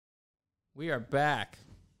We are back.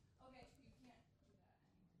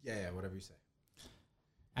 Yeah, whatever you say.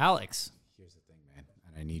 Alex. Here's the thing, man,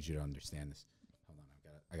 and I need you to understand this. Hold on,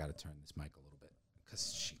 I gotta turn this mic a little bit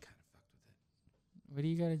because she kind of fucked with it. What do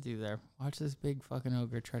you got to do there? Watch this big fucking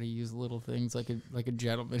ogre try to use little things like a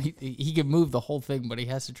gentleman. He can move the whole thing, but he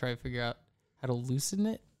has to try to figure out how to loosen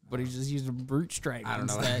it. But he's just using brute strength. I don't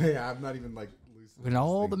know. Instead. Yeah, I'm not even like loosening. When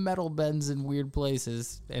all the metal bends in weird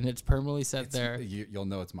places and it's permanently set there. You'll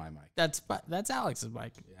know it's my mic. That's Alex's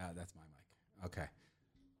mic. Yeah, that's my mic. Okay.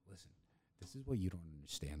 Listen, this is what you don't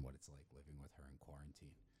understand what it's like living with her in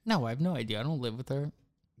quarantine. No, I have no idea. I don't live with her.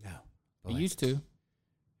 No. I used to.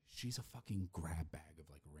 She's a fucking grab bag of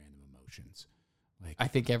like random emotions. Like I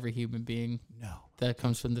think every human being that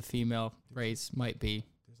comes from the female race might be.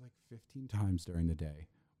 There's like 15 times during the day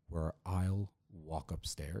where I'll walk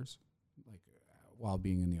upstairs, like while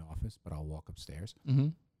being in the office, but I'll walk upstairs. Mm-hmm.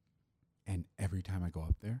 And every time I go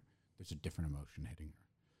up there, there's a different emotion hitting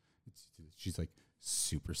her. She's like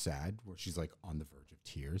super sad, where she's like on the verge of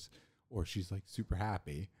tears, or she's like super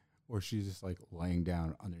happy, or she's just like laying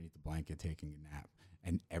down underneath the blanket taking a nap.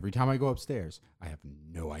 And every time I go upstairs, I have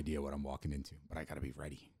no idea what I'm walking into, but I got to be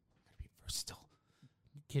ready. I got to be versatile.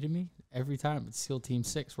 You kidding me? Every time it's SEAL Team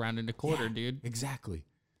 6 round and a quarter, dude. Exactly.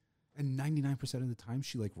 And 99% of the time,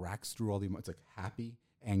 she like racks through all the emotions. It's like happy,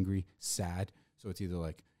 angry, sad. So it's either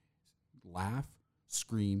like laugh,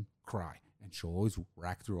 scream, cry. And she'll always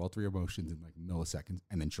rack through all three emotions in like milliseconds.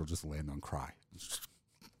 And then she'll just land on cry.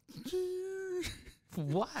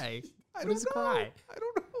 Why? I What is cry? I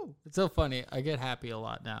don't know. It's so funny. I get happy a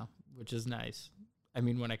lot now, which is nice. I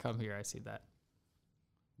mean, when I come here, I see that.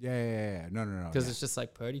 Yeah. No. Because it's just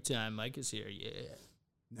like party time. Mike is here. Yeah.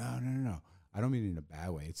 No. I don't mean it in a bad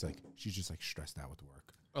way. It's like she's just like stressed out with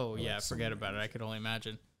work. Oh, yeah. Like Forget about it. I could only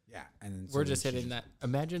imagine. Yeah. And then We're just hitting that.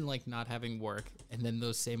 Imagine like not having work and then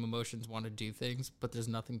those same emotions want to do things, but there's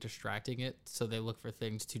nothing distracting it. So they look for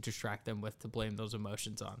things to distract them with to blame those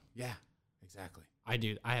emotions on. Yeah, exactly. I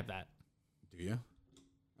do. I have that. Do you?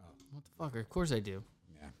 Oh. What the fuck? Of course I do.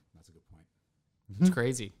 Yeah, that's a good point. It's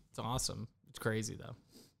crazy. It's awesome. It's crazy, though.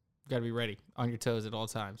 You got to be ready, on your toes at all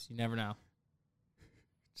times. You never know.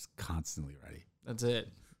 Just constantly ready. That's it.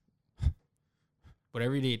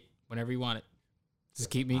 Whatever you need, whenever you want it. Just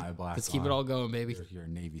keep me. Let's keep it all going, baby. You're a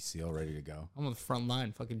Navy SEAL ready to go. I'm on the front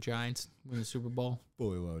line. Fucking Giants win the Super Bowl.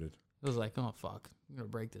 Fully loaded. It was like, oh fuck, I'm gonna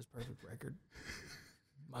break this perfect record.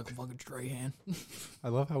 Michael fucking Strahan. I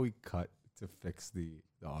love how we cut to fix the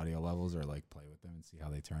audio levels or like play with them and see how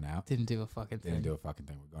they turn out. Didn't do a fucking thing. Didn't do a fucking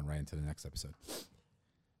thing. We're going right into the next episode.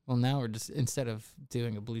 Well, now we're just, instead of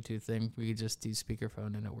doing a Bluetooth thing, we could just do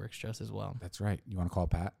speakerphone and it works just as well. That's right. You want to call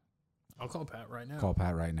Pat? I'll call Pat right now. Call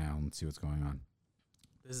Pat right now and see what's going on.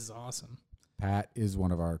 This is awesome. Pat is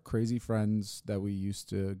one of our crazy friends that we used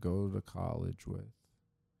to go to college with.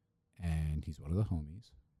 And he's one of the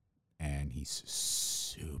homies. And he's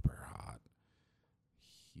super hot.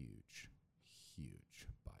 Huge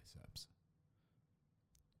biceps.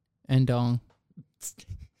 And dong.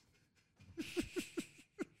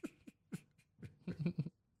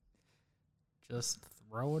 Just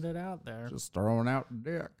throwing it out there. Just throwing out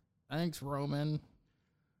the dick. Thanks, Roman.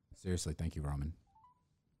 Seriously, thank you, Roman.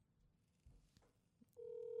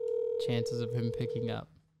 Chances of him picking up.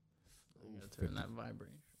 I'm going to turn that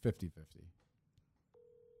vibration. 50-50.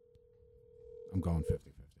 I'm going 50-50.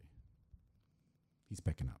 He's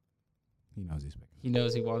picking up. He knows he's picking up. He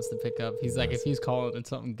knows he wants to pick up. He's like, if he's calling, it's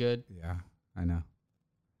something good. Yeah, I know.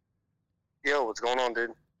 Yo, what's going on,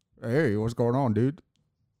 dude? Hey, what's going on, dude?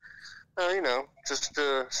 Just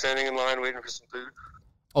standing in line waiting for some food.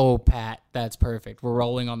 Oh, Pat, that's perfect. We're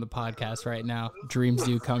rolling on the podcast right now. Dreams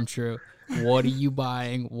do come true. What are you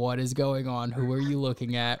buying? What is going on? Who are you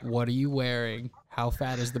looking at? What are you wearing? How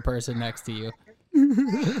fat is the person next to you?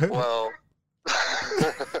 Well,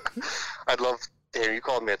 I'd love. Damn, you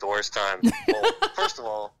called me at the worst time. Well, first of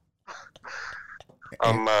all,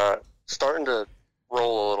 I'm starting to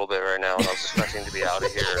roll a little bit right now, and I was expecting to be out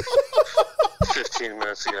of here 15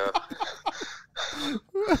 minutes ago.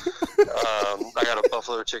 I got a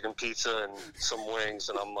buffalo chicken pizza and some wings,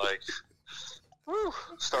 and I'm like, whew,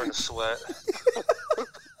 starting to sweat.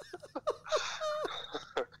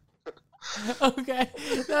 Okay,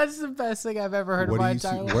 that's the best thing I've ever heard in my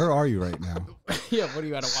entire life. Where are you right now? Yeah, what are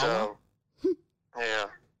you at a Wawa? So, yeah,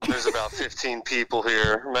 there's about 15 people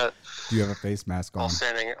here. Do you have a face mask on? All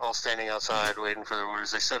standing outside waiting for their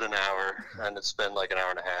orders. They said an hour, and it's been like an hour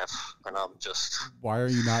and a half, and I'm just. Why are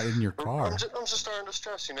you not in your car? I'm just starting to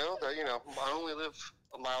stress, that I only live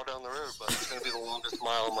a mile down the road, but it's going to be the longest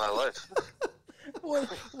mile of my life.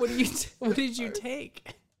 What did you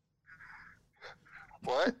take?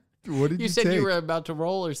 What? What did you said take? you were about to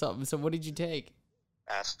roll or something. So what did you take?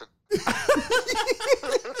 Aspen.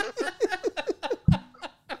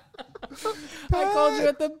 I called you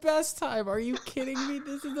at the best time. Are you kidding me?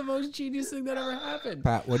 This is the most genius thing that ever happened.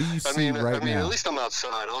 Pat, what do you see right now? At least I'm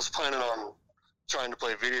outside. I was planning on trying to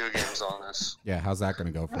play video games on this. Yeah, how's that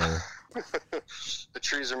going to go for you? The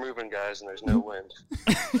trees are moving, guys, and there's no wind.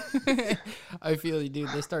 I feel you, dude.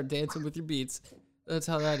 They start dancing with your beats. That's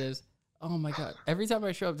how that is. Oh, my God. Every time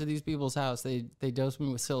I show up to these people's house, they dose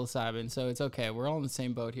me with psilocybin, so it's okay. We're all in the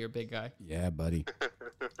same boat here, big guy. Yeah, buddy.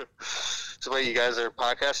 So wait, you guys are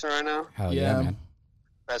podcasting right now? Hell yeah, man.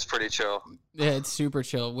 That's pretty chill. Yeah, it's super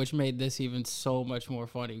chill, which made this even so much more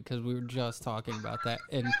funny because we were just talking about that.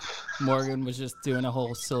 And Morgan was just doing a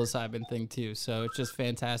whole psilocybin thing, too. So it's just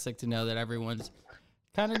fantastic to know that everyone's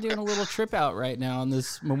kind of doing a little trip out right now on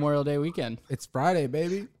this Memorial Day weekend. It's Friday,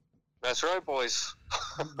 baby. That's right, boys.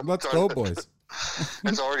 Let's go, boys.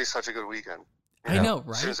 It's already such a good weekend. I know, As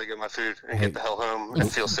right? soon as I get my food and get the hell home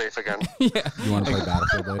and feel safe again. Yeah. You want to play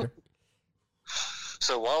Battlefield later?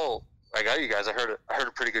 So while I got you guys, I heard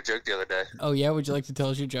a pretty good joke the other day. Oh, yeah? Would you like to tell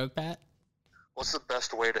us your joke, Pat? What's the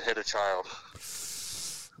best way to hit a child?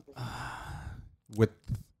 I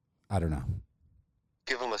don't know.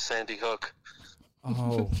 Give him a Sandy Hook.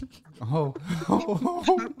 Oh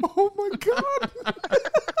my God.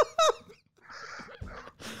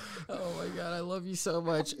 Oh, my God. I love you so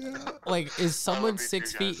much. Like, is love someone you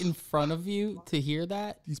 6 too, feet guys. in front of you to hear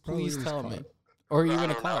that? He's probably Please in his tell car. me. Or are you I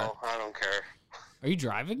in a don't car? know. I don't care. Are you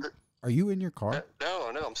driving? Are you in your car?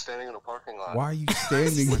 No, I'm standing in a parking lot. Why are you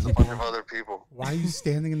standing? With a bunch of other people. Why are you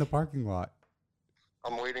standing in the parking lot?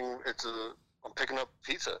 I'm waiting. I'm picking up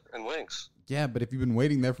pizza and wings. Yeah, but if you've been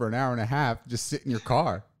waiting there for an hour and a half, just sit in your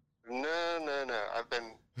car. No.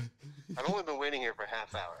 I've only been waiting here for a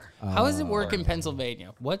half hour. How does it work in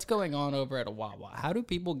Pennsylvania? What's going on over at a Wawa? How do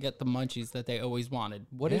people get the munchies that they always wanted?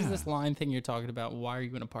 What is Yeah. this line thing you're talking about? Why are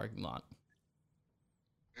you in a parking lot?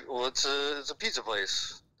 Well, it's a pizza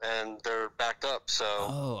place, and they're backed up. So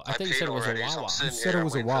Oh, I I thought you paid said it was a already. So Wawa. I'm sitting You said here it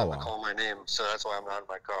was a waiting for them Wawa. to call my name. So that's why I'm not in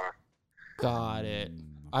my car. Got it.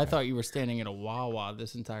 I thought you were standing in a Wawa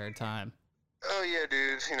this entire time. Oh yeah,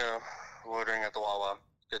 dude. Ordering at the Wawa.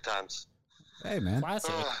 Good times. Hey, man.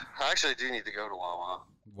 Classic. I actually do need to go to Wawa.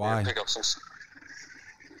 Why? Yeah, pick up some.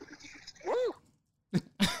 Woo!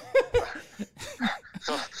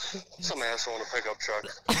 Some asshole in a pickup truck.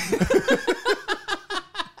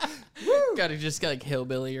 Gotta just like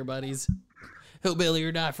hillbilly your buddies. Hillbilly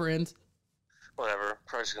or die friends. Whatever.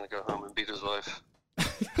 Probably just gonna go home and beat his wife.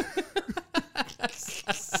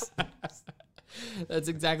 That's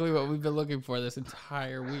exactly what we've been looking for this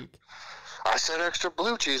entire week. I said extra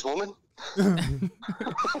blue cheese, woman.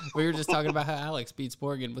 We were just talking about how Alex beats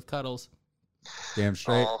Morgan with cuddles. Damn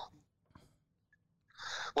straight.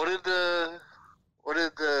 What did oh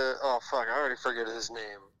fuck, I already forget his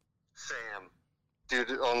name. Sam.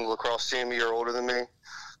 Dude on the lacrosse team, a year older than me.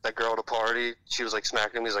 That girl at a party, she was like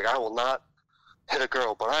smacking him. He's like, I will not hit a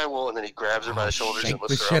girl, but I will. And then he grabs her by the shoulders shake and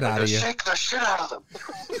lifts the her shit up out and of goes, you. shake the shit out of them.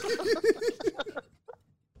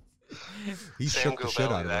 He Sam shook the Go shit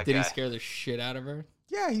Belly, out of that him. Did he guy. scare the shit out of her?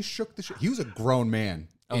 Yeah, he shook the shit. He was a grown man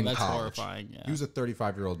Oh, in that's college. horrifying. Yeah. He was a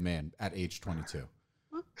 35-year-old man at age 22.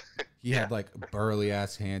 He had like burly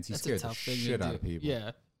ass hands. He That's a scared the tough thing shit to out do. of people.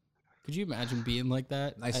 Yeah. Could you imagine being like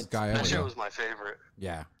that? Nicest That- guy That ever. shit though. was my favorite.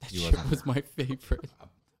 Yeah, That he shit wasn't. was my favorite.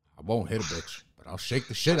 I won't hit a bitch, but I'll shake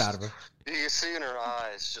the shit out of her. You can see in her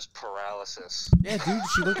eyes just paralysis. Yeah, dude,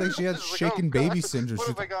 she looked like she had She's like, shaken "Oh, God, baby syndrome. What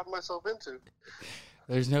She have I gotten myself into?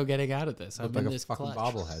 There's no getting out of this. I'm looked in like a this fucking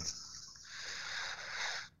clutch. bobblehead.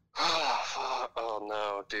 Oh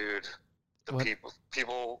no, dude. The What?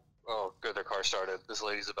 people. Oh, good. Their car started. This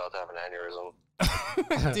lady's about to have an aneurysm.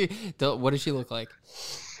 Dude, what does she look like?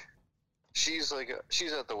 She's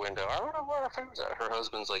she's at the window. I don't know where her phone's at. Her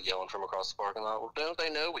husband's like yelling from across the parking lot. Well, don't they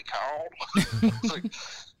know we called? It's like,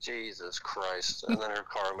 Jesus Christ. And then her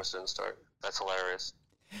car almost didn't start. That's hilarious.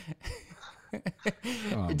 Oh,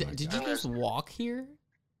 my Did you God. just walk here?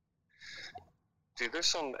 Dude, there's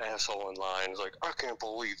some asshole in line who's like, I can't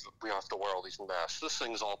believe we have to wear all these masks. This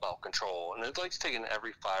thing's all about control. And it's like taking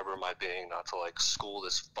every fiber of my being not to like school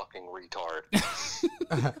this fucking retard.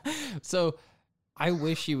 So I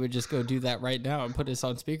wish you would just go do that right now and put us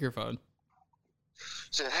on speakerphone.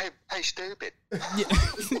 Said, hey, stupid. Yeah.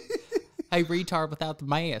 Hey, retard without the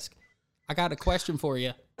mask. I got a question for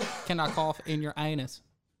you. Can I cough in your anus?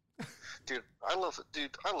 Dude, I love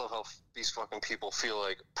how these fucking people feel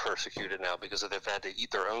like persecuted now because they've had to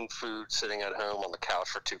eat their own food sitting at home on the couch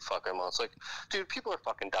for 2 fucking months. Like, dude, people are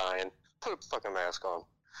fucking dying. Put a fucking mask on.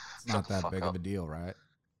 It's not Shut the that fuck big up. of a deal, right?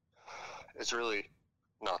 It's really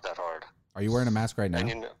not that hard. Are you wearing a mask right now? And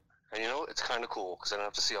you know, it's kind of cool because I don't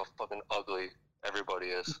have to see how fucking ugly everybody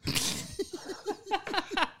is.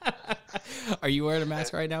 Are you wearing a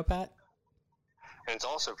mask right now, Pat? And it's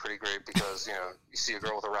also pretty great because, you see a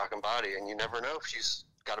girl with a rocking body and you never know if she's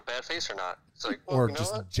got a bad face or not. It's like, well, Or you know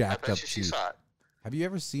just what? jacked I bet up she's teeth. hot. Have you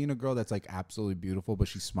ever seen a girl that's like absolutely beautiful, but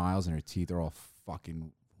she smiles and her teeth are all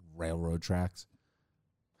fucking railroad tracks?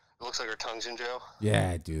 It looks like her tongue's in jail.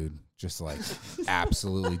 Yeah, dude. Just like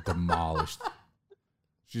absolutely demolished.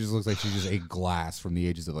 She just looks like she just ate glass from the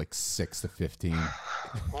ages of like 6 to 15.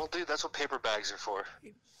 Well, dude, that's what paper bags are for.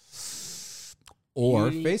 Or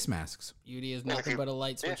Beauty. face masks. Beauty is nothing but a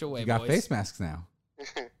light switch away, You got boys. face masks now.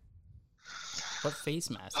 What face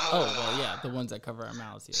mask? Oh, well, yeah, the ones that cover our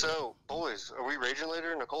mouths. Yeah. So, boys, are we raging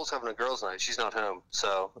later? Nicole's having a girls' night. She's not home,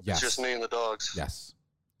 so Yes. it's just me and the dogs. Yes.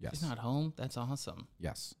 Yes. She's not home? That's awesome.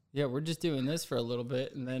 Yes. Yeah, we're just doing this for a little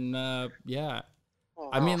bit, and then, yeah. Oh,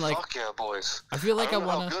 I mean, like- fuck yeah, boys. I feel like I don't know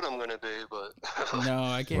want how to... good I'm gonna be, but No,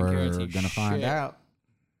 I can't We're guarantee going to find shit. out.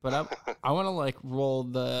 But I want to, like, roll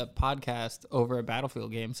the podcast over a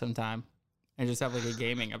Battlefield game sometime and just have, like, a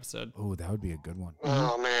gaming episode. Oh, that would be a good one.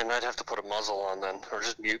 oh man, I'd have to put a muzzle on then, or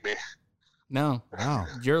just mute me. No, Wow.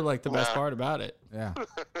 you're, like, the best Nah. part about it. Yeah.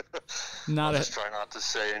 Not I'll a... just try not to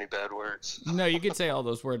say any bad words. No, you could say all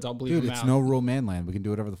those words. I'll bleep Dude, them it's out. no rule man land. We can do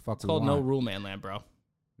whatever the fuck It's we called want. No Rule Man Land, bro.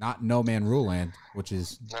 Not no man rule land, which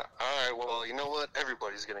is All right, well, you know what?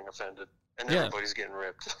 Everybody's getting offended, and Yeah. everybody's getting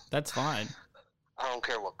ripped. That's fine. I don't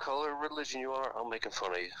care what color, religion you are. I'm making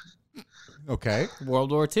fun of you. okay.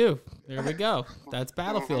 World War II. There we go. That's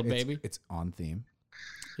Battlefield, It's, baby. it's on theme.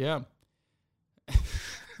 Yeah. I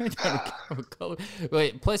don't care what color.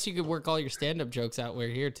 Wait, plus you could work all your stand-up jokes out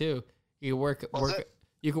here too. You could What's that?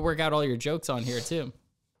 you could work out all your jokes on here too.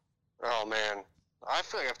 Oh man, I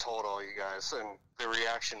feel like I've told all you guys, and the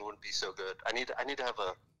reaction wouldn't be so good. I need to have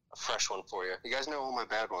a fresh one for you. You guys know all my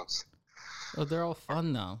bad ones, Oh, they're all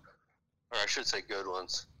fun though. or I should say good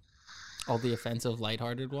ones. All the offensive,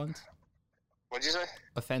 lighthearted ones. What'd you say?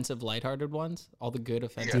 Offensive, lighthearted ones. All the good He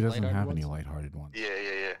offensive, doesn't lighthearted have ones. any lighthearted ones.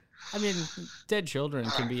 Yeah. I mean, dead children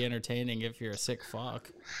can be entertaining if you're a sick fuck.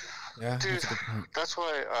 Yeah, Dude, that's a good point. that's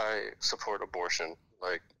why I support abortion.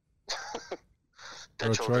 Like,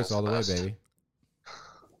 Pro children's choice all the way, best. baby.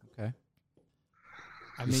 Okay.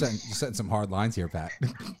 I You're mean, setting some hard lines here, Pat.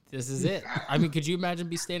 this is it. I mean, could you imagine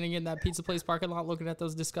be standing in that pizza place parking lot looking at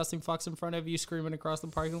those disgusting fucks in front of you screaming across the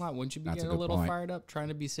parking lot? Wouldn't you be That's a getting a good little point. fired up trying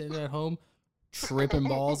to be sitting at home tripping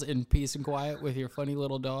balls in peace and quiet with your funny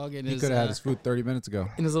little dog and He his, could have had his food 30 minutes ago.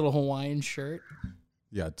 in his little Hawaiian shirt?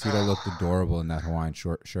 Yeah, Tito looked adorable in that Hawaiian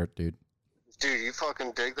shirt, dude. Dude, you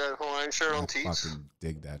fucking dig that Hawaiian shirt on I Teats? fucking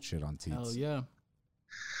dig that shit on Teats. Hell yeah.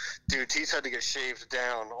 Dude, Teats had to get shaved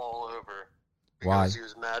down all over. Why? Because he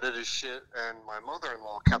was mad at his shit, and my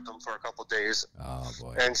mother-in-law kept him for a couple days, Oh,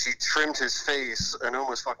 boy. and she trimmed his face and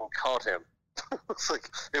almost fucking caught him. It's like,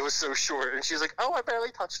 it was so short, and she's like, oh, I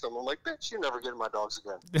barely touched him. I'm like, bitch, you never get my dogs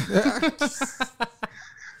again.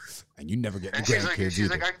 And you never get And the she's like, grandkids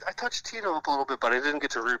either. I touched Tito up a little bit, but I didn't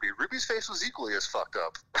get to Ruby. Ruby's face was equally as fucked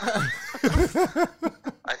up.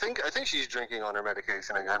 I think she's drinking on her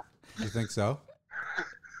medication again. You think so?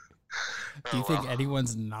 Do you Oh, think well.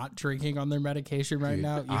 anyone's not drinking on their medication right Dude,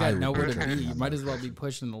 now? You I got would nowhere be to be. drinking You on might my as well be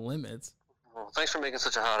pushing the limits. Well, thanks for making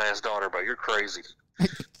such a hot-ass daughter, but you're crazy.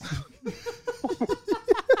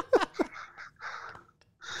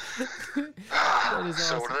 That is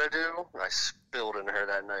So awesome. what did I do? I spilled in her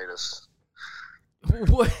that night as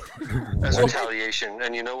What? retaliation.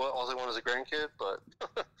 And you know what? All they want is a grandkid,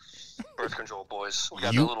 but birth control, boys. We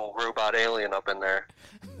got You- the little robot alien up in there.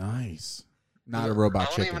 Nice. Not a I robot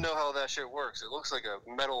don't chicken. even know how that shit works. It looks like a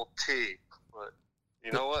metal T, but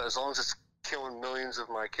you know what? As long as it's killing millions of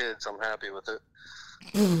my kids, I'm happy with it.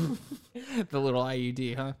 The little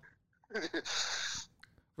IUD, huh?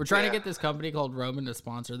 We're trying to get this company called Roman to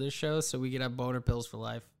sponsor this show so we can have boner pills for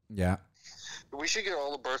life. Yeah. We should get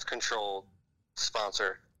all the birth control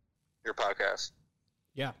sponsor your podcast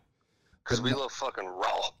Yeah. because But we no- love fucking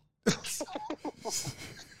raw.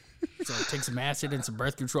 So take some acid and some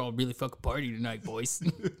birth control and really fucking party tonight, boys.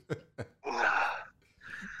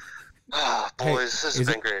 Ah, Hey, boys, this is has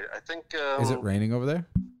it- been great. I think Is it raining over there?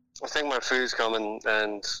 I think my food's coming,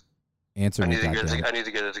 and Answer I me, need to goddamn. I need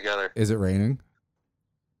to get it together. Is it raining?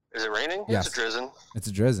 Is it raining? Yes. It's a drizzling. It's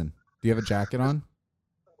a drizzing. Do you have a jacket on?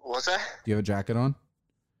 What's that? Do you have a jacket on?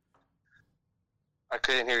 I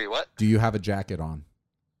couldn't hear you. What? Do you have a jacket on?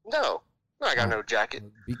 No, I got Oh. no jacket.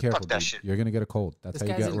 Be careful, that dude. shit. You're gonna get a cold. That's This how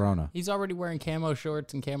you guy's get in- Rona. He's already wearing camo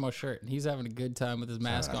shorts and camo shirt, and he's having a good time with his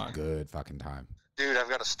mask That's a on. Good fucking time. Dude, I've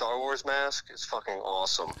got a Star Wars mask. It's fucking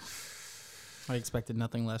awesome. I expected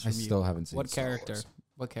nothing less I from you. still haven't seen What Star character? Wars.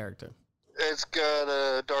 What character? It's got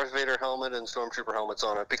a Darth Vader helmet and Stormtrooper helmets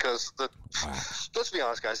on it because let's be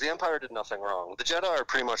honest, guys, the Empire did nothing wrong. The Jedi are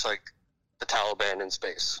pretty much like the Taliban in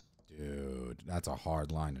space. Dude, that's a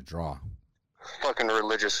hard line to draw. Fucking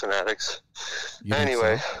religious fanatics. You think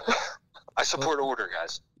Anyway, so? I support order,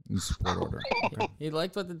 guys. You support order. Okay. He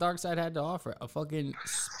liked what the dark side had to offer. A fucking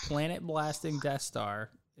planet blasting Death Star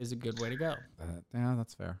is a good way to go. Yeah,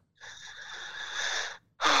 that's fair.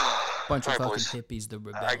 Bunch of All fucking right, boys. hippies, the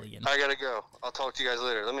rebellion. I gotta go. I'll talk to you guys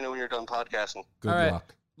later. Let me know when you're done podcasting. Good All right.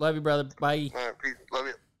 luck. Love you, brother. Bye. All right, peace. Love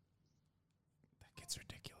you. That gets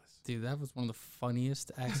ridiculous. Dude, that was one of the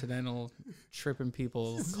funniest accidental tripping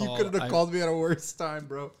people You call. could have called me at a worse time,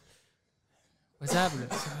 bro. What's happening?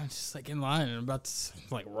 So I'm just like in line and I'm about to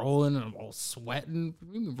like rolling and I'm all sweating.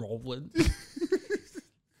 What do you mean rolling?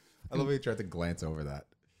 I love how you tried to glance over that.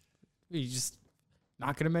 You just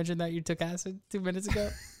not gonna mention that you took acid 2 minutes ago?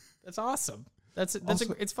 That's awesome.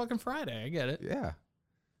 It's fucking Friday. I get it. Yeah.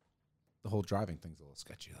 The whole driving thing's a little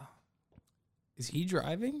sketchy, though. Is he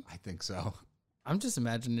driving? I think so. I'm just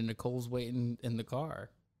imagining Nicole's waiting in the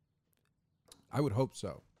car. I would hope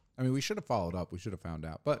so. I mean, we should have followed up. We should have found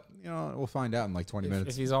out. But, you know, we'll find out in like 20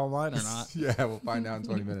 minutes. If he's online or not. Yeah, we'll find out in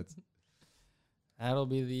 20 minutes. That'll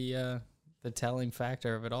be the telling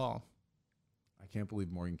factor of it all. I can't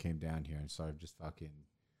believe Morgan came down here and started just fucking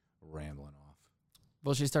rambling off.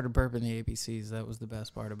 Well, she started burping the ABCs. That was the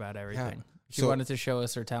best part about everything. Yeah. She wanted to show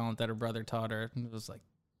us her talent that her brother taught her. And it was like,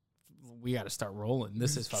 we got to start rolling.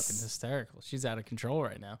 This is fucking hysterical. She's out of control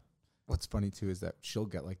right now. What's funny, too, is that she'll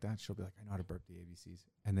get like that. She'll be like, I know how to burp the ABCs.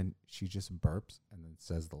 And then she just burps and then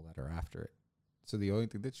says the letter after it. So the only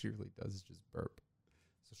thing that she really does is just burp.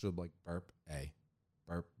 So she'll be like, burp A,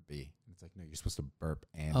 burp B. And it's like, no, you're supposed to burp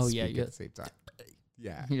and speak at the same time.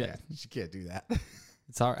 Yeah. She can't do that.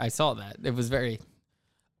 It's hard. I saw that. It was very...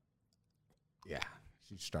 Yeah,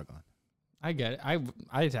 she's struggling. I get it. I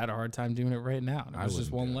had a hard time doing it right now. And it was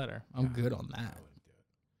just one do it. letter. I'm good on that. I wouldn't do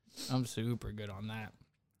it. I'm super good on that.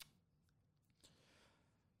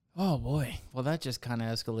 Oh, boy. Well, that just kind of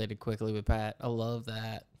escalated quickly with Pat. I love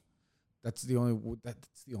that. That's the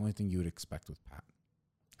only thing you would expect with Pat.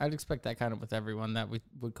 I'd expect that kind of with everyone that we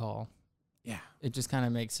would call. Yeah. It just kind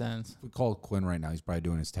of makes sense. If we call Quinn right now, he's probably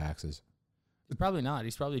doing his taxes. Probably not.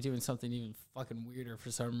 He's probably doing something even fucking weirder for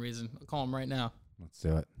some reason. I'll call him right now. Let's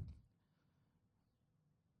do it.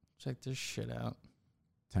 Check this shit out.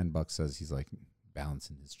 $10 says he's like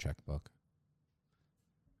balancing his checkbook.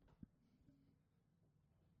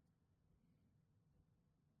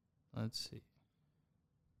 Let's see.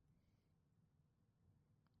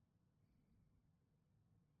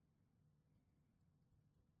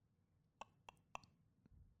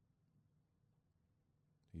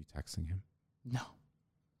 Are you texting him? No.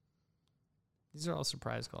 These are all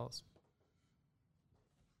surprise calls.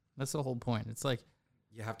 That's the whole point. It's like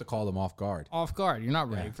You have to call them off guard. off guard. You're not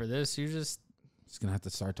ready Yeah. for this. You're just... He's going to have to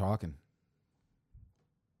start talking.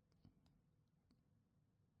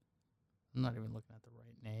 I'm not even looking at the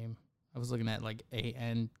right name. I was looking at like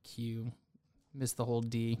ANQ. Missed the whole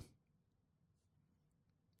D.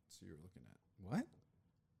 So you're looking at what?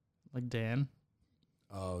 Like Dan.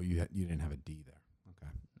 Oh, you didn't have a D there.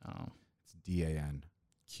 Okay. Oh. It's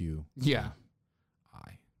DANQ. Yeah.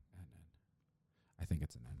 INN. I think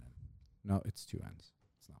it's an NN. No, it's 2 N's.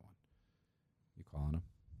 It's not one. You calling him?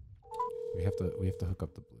 We have to hook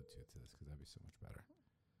up the Bluetooth to this because that'd be so much better.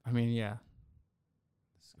 I mean, yeah.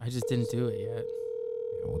 I just didn't do it yet.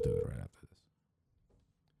 Yeah, we'll do it right after this.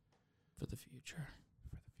 For the future.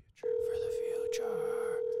 For the future. For the future.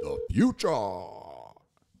 The future.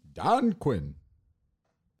 Dan Quinn.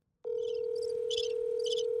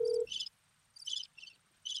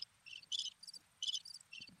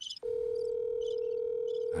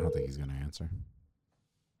 I don't think he's going to answer.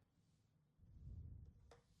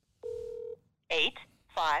 8,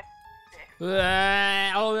 5,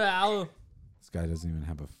 6. This guy doesn't even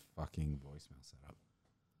have a fucking voicemail set up.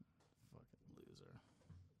 Fucking loser.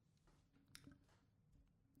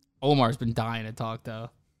 Omar's been dying to talk, though.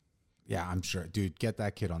 Yeah, I'm sure. Dude, get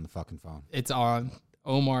that kid on the fucking phone. It's on.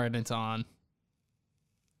 Omar, and it's on.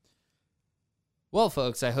 Well,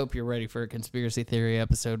 folks, I hope you're ready for a conspiracy theory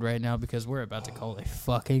episode right now because we're about to call a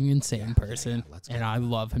fucking insane person, Let's and go. I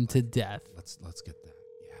love him to death. Let's get that.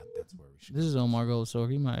 Yeah, that's where we should. This is Omar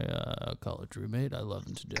Golosorgi, my college roommate. I love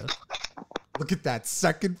him to death. Look at that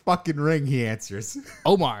second fucking ring he answers.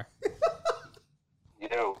 Omar,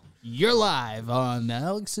 Yo. you're live on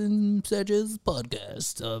Alex and Sedge's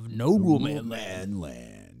podcast of No Rule Man Land.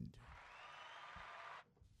 Land.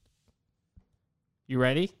 You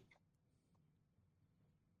ready?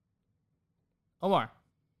 Omar.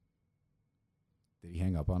 Did he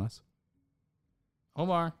hang up on us?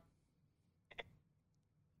 Omar.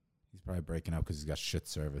 He's probably breaking up because he's got shit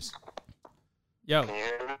service. Yo. Can you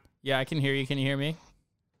hear me? Yeah, I can hear you. Can you hear me?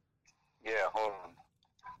 Yeah, hold on.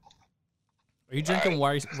 Are you drinking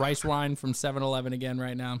rice wine from 7-Eleven again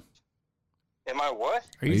right now? Am I what?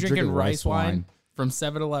 Are you drinking rice wine from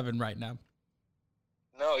 7-Eleven right now?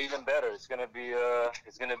 No, even better. It's gonna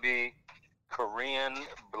be Korean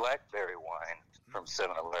blackberry wine from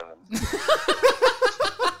 7-Eleven.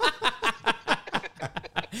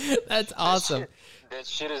 That's awesome. That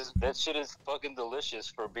shit is fucking delicious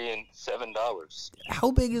for being $7.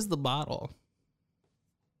 How big is the bottle?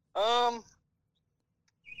 I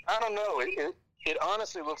don't know. It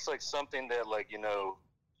honestly looks like something that, like, you know,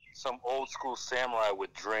 some old school samurai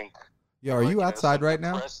would drink. Yo, are like, you outside right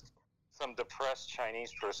now? Some depressed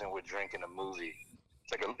Chinese person would drink in a movie.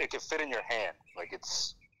 It's like it could fit in your hand. Like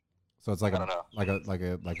it's. So it's like I don't know. like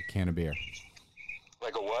a can of beer.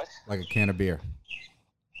 Like a what? Like a can of beer.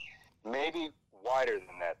 Maybe wider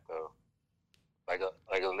than that though.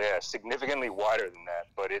 Yeah, significantly wider than that.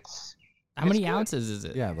 But it's. How many good. ounces is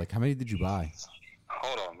it? Yeah, like how many did you buy?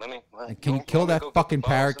 Hold on, let me. Can you kill that go get fucking the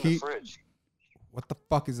bottles in the parakeet? fridge. What the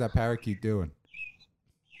fuck is that parakeet doing?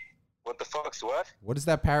 What the fuck's what? What is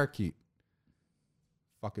that parakeet?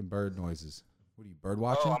 Fucking bird noises. What are you, bird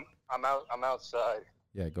watching? Oh, I'm outside.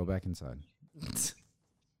 Yeah, go back inside.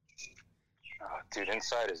 Oh, dude,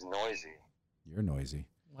 inside is noisy. You're noisy.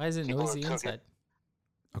 Why is it People are noisy cooking. inside?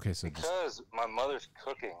 Okay, so just, Because my mother's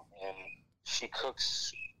cooking, and she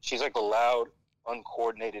cooks. She's like a loud,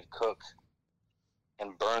 uncoordinated cook,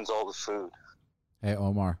 and burns all the food. hey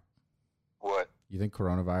Omar, What? you think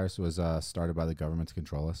coronavirus was started by the government to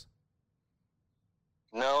control us?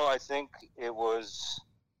 No, I think it was.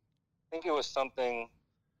 Something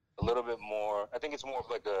a little bit more. I think it's more of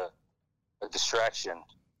like a distraction.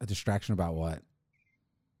 A distraction about what?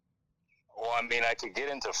 Well, I mean, I could get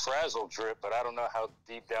into Frazzledrip, but I don't know how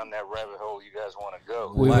deep down that rabbit hole you guys want to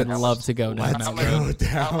go. We would Let's- love to go down let's that go road. down.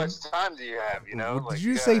 How much time do you have? You know, Did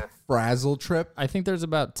you say Frazzledrip? I think there's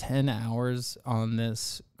about 10 hours on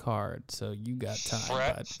this card, so you got time.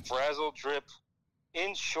 bud. Frazzledrip?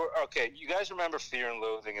 In short, okay, you guys remember Fear and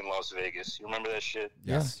Loathing in Las Vegas? You remember that shit?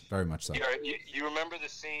 Yes, very much so. You remember the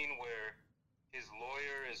scene where his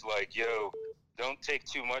lawyer is like, yo, don't take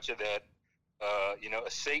too much of that. You know, a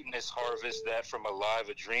Satanist harvests that from a live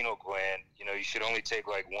adrenal gland. You know, you should only take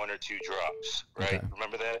like 1 or 2 drops, right? Okay.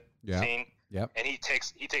 Remember that Yeah. scene? Yep. And he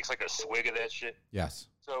takes like a swig of that shit. Yes.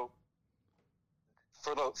 So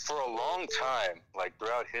for a long time, like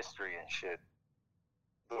throughout history and shit,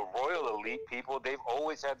 the royal elite people, they've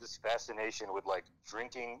always had this fascination with like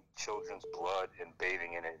drinking children's blood and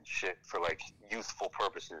bathing in it and shit for like youthful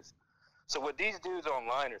purposes. So what these dudes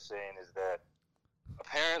online are saying is that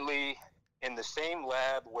apparently in the same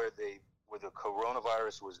lab where the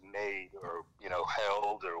coronavirus was made or, you know,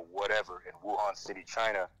 held or whatever in Wuhan City,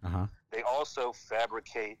 China, they also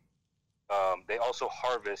fabricate, they also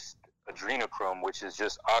harvest adrenochrome, which is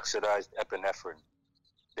just oxidized epinephrine.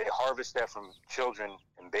 They harvest that from children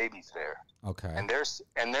and babies there. Okay. And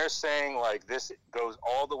they're saying like this goes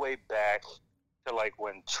all the way back to like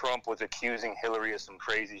when Trump was accusing Hillary of some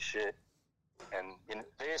crazy shit. And you know,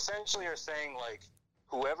 they essentially are saying like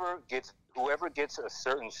whoever gets a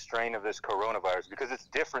certain strain of this coronavirus, because it's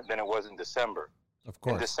different than it was in December. Of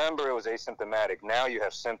course. In December it was asymptomatic. Now you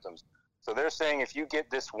have symptoms. So they're saying if you get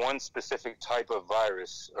this one specific type of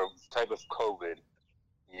virus or type of COVID,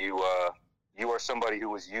 you are somebody who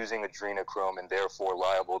was using adrenochrome and therefore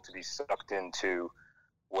liable to be sucked into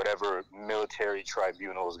whatever military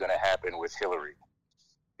tribunal is going to happen with Hillary.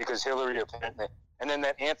 Because Hillary apparently... And then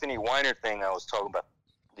that Anthony Weiner thing I was talking about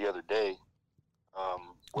the other day.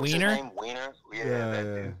 What's Weiner? his name? Weiner? Yeah, that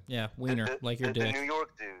dude. Yeah, wiener, like your the dick. New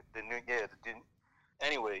York dude.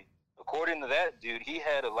 Anyway, according to that dude, he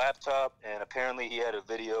had a laptop and apparently he had a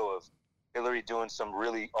video of Hillary doing some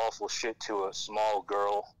really awful shit to a small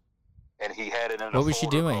girl. And he had it in a What was she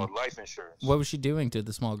folder doing? called life insurance. What was she doing to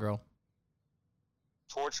the small girl?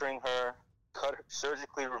 Torturing her,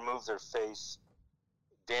 surgically removes her face,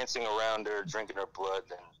 dancing around her, drinking her blood,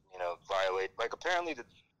 and, you know, violate. Like, apparently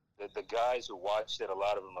the guys who watched it, a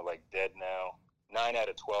lot of them are, like, dead now. 9 out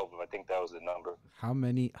of 12 of them, I think that was the number. How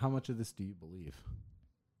much of this do you believe?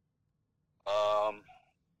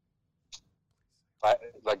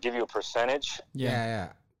 Give you a percentage? Yeah.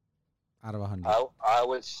 Out of 100. I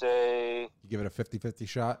would say... You give it a 50-50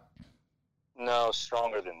 shot? No,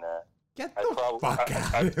 stronger than that. Get the fuck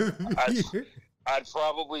out of here. I'd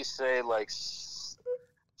probably say, like,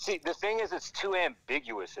 See, the thing is, it's too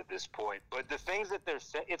ambiguous at this point. But the things that they're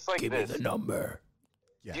saying, it's like Give this. me the number.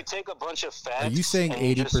 Yeah. You take a bunch of facts. Are you saying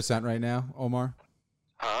and you 80% right now, Omar?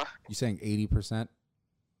 Huh? You saying 80%?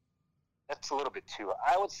 That's a little bit too.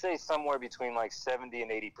 I would say somewhere between like 70 and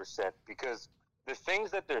 80%, because the things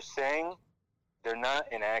that they're saying, they're not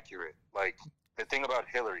inaccurate. Like the thing about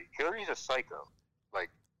Hillary. Hillary's a psycho. Like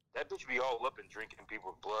that bitch be all up and drinking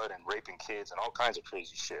people's blood and raping kids and all kinds of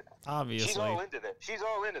crazy shit. Obviously. She's all into that. She's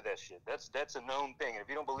all into that shit. That's a known thing. And if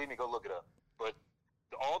you don't believe me, go look it up. But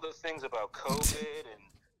all the things about COVID and,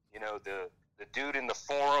 you know, the dude in the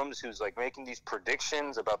forums who's like making these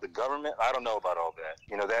predictions about the government, I don't know about all that.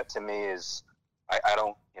 You know, that to me is, I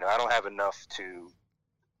don't have enough to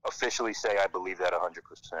officially say I believe that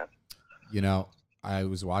 100%. You know, I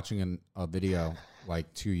was watching a video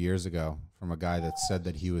like 2 years ago from a guy that said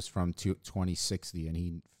that he was from 2060 and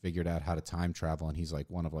he figured out how to time travel, and he's like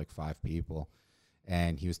one of like 5 people,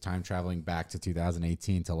 and he was time traveling back to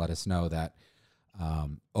 2018 to let us know that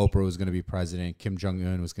Oprah was going to be president, Kim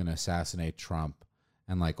Jong-un was going to assassinate Trump,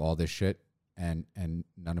 and like all this shit, and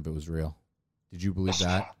none of it was real. Did you believe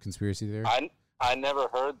that conspiracy theory? I never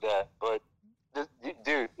heard that, but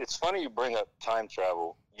dude, it's funny you bring up time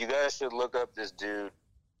travel. You guys should look up this dude,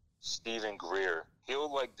 Stephen Greer.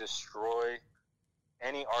 He'll like destroy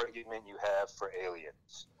any argument you have for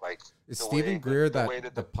aliens. Like, is Stephen Greer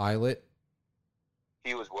the pilot?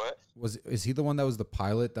 He was what? Is he the one that was the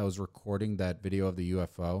pilot that was recording that video of the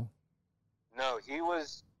UFO? No, he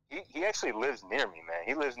was. He actually lives near me, man.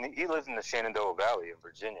 He lives in the Shenandoah Valley in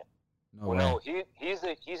Virginia. No, he's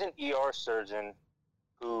an ER surgeon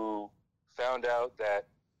who found out that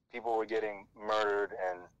people were getting murdered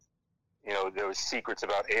and, you know, there was secrets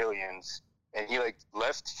about aliens, and he like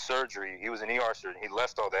left surgery. He was an ER surgeon. He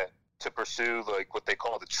left all that to pursue like what they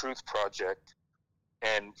call the Truth Project,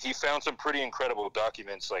 and he found some pretty incredible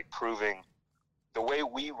documents like proving the way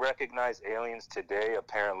we recognize aliens today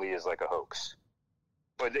apparently is like a hoax.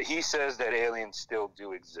 But he says that aliens still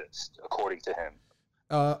do exist, according to him.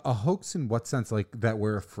 A hoax in what sense? Like that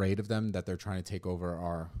we're afraid of them, that they're trying to take over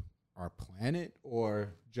our planet,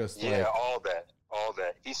 or just yeah, all that.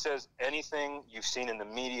 He says anything you've seen in the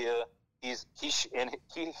media. He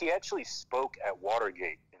actually spoke at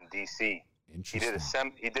Watergate in D.C.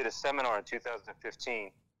 Interesting. He did a seminar in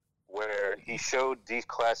 2015 where he showed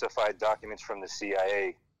declassified documents from the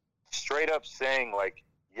CIA, straight up saying like,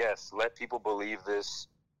 yes, let people believe this,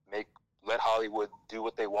 let Hollywood do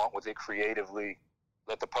what they want with it creatively,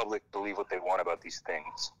 let the public believe what they want about these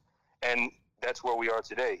things. And that's where we are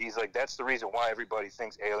today. He's like, that's the reason why everybody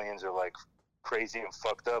thinks aliens are like crazy and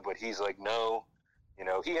fucked up, but he's like, no, you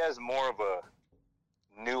know, he has more of a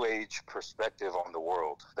new age perspective on the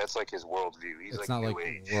world. That's like his worldview. He's it's like not new like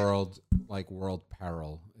age. world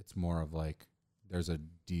peril. It's more of like there's a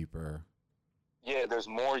deeper. Yeah, there's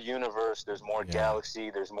more universe, there's more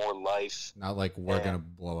galaxy, there's more life. Not like we're going to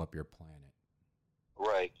blow up your planet.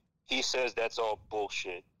 Right. He says that's all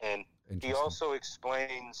bullshit. And he also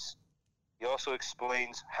explains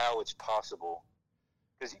how it's possible.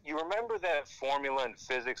 Because you remember that formula in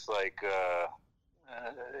physics, like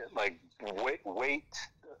weight,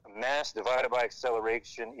 mass divided by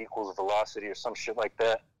acceleration equals velocity or some shit like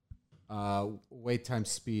that? Weight times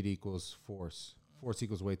speed equals force. Force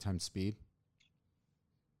equals weight times speed.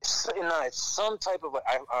 It's some type of.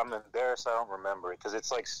 I'm embarrassed. I don't remember it because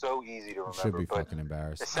it's like so easy to remember. You should be fucking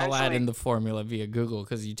embarrassed. I'll add in the formula via Google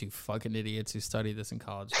because you two fucking idiots who study this in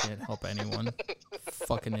college can't help anyone.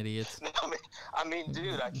 Fucking idiots. I mean,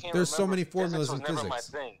 dude, I can't. There's so remember. many formulas in Never my physics.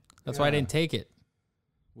 thing. That's why I didn't take it.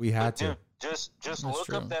 We had to. Dude, just look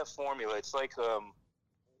true. up that formula. It's like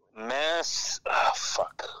mass.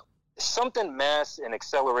 Fuck. Something mass and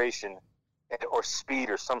acceleration. Or speed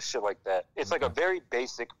or some shit like that. It's like a very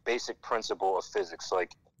basic principle of physics.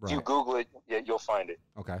 Like, if you Google it, you'll find it.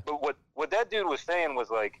 Okay. But what that dude was saying was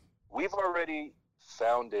like, we've already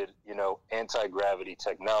founded, you know, anti-gravity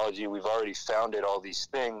technology. We've already founded all these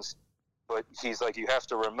things. But he's like, you have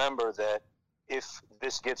to remember that if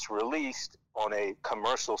this gets released on a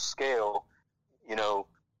commercial scale, you know,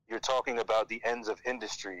 you're talking about the ends of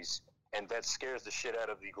industries. And that scares the shit out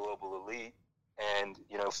of the global elite. And,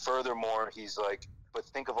 you know, furthermore, he's like, but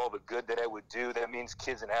think of all the good that it would do. That means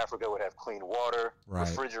kids in Africa would have clean water,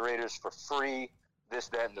 refrigerators for free, this,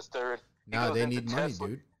 that, and the third. No, they need money,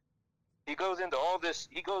 dude. He goes into all this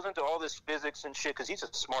physics and shit because he's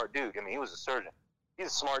a smart dude. I mean, he was a surgeon. He's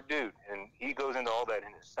a smart dude, and he goes into all that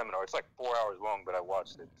in his seminar. It's like 4 hours long, but I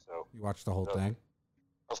watched it. So you watched the whole thing?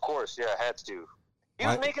 Of course, yeah, I had to. He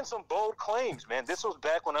was making some bold claims, man. This was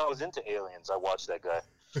back when I was into aliens. I watched that guy.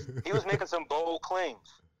 He was making some bold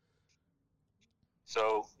claims.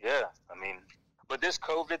 So, yeah, I mean, but this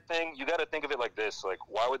COVID thing, you got to think of it like this. Like,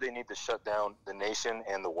 why would they need to shut down the nation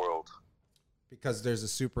and the world? Because there's a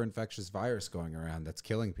super infectious virus going around that's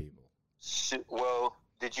killing people. Well,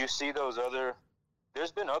 did you see those other...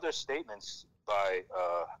 There's been other statements by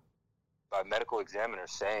medical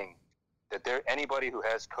examiners saying that anybody who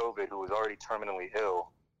has COVID who is already terminally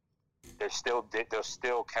ill, they're still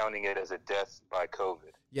counting it as a death by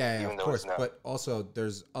COVID. Yeah, of course. But also,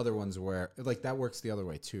 there's other ones where like that works the other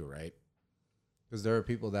way too, right? Because there are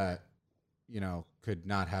people that could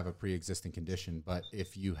not have a pre-existing condition, but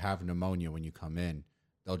if you have pneumonia when you come in,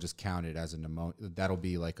 they'll just count it as a pneumonia. That'll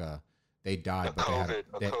be like they died, but they had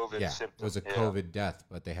COVID symptom. It was a COVID death,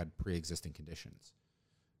 but they had pre-existing conditions.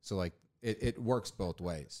 So like it works both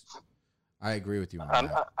ways. I agree with you on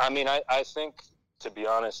that. I mean, I think, to be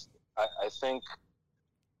honest, I think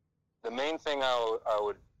the main thing I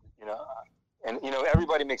would, and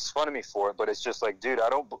everybody makes fun of me for it, but it's just like, dude, I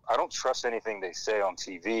don't trust anything they say on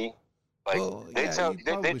TV. Like they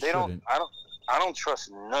don't. I don't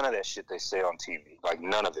trust none of that shit they say on TV. Like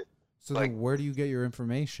none of it. So then where do you get your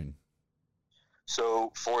information?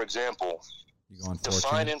 So, for example, you go on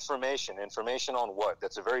define information. Information on what?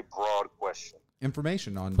 That's a very broad question.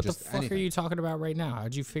 Information on what just the fuck anything. are you talking about right now?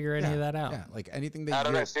 How'd you figure any of that out? Yeah, like anything that How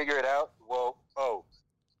did I figure it out? Well,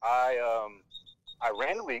 I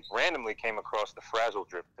randomly came across the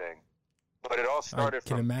Frazzledrip thing, but it all started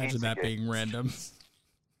from... I can imagine that being random.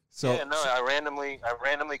 So yeah, no, I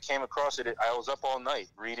randomly came across it. I was up all night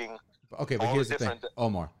reading. Okay, but here's the thing,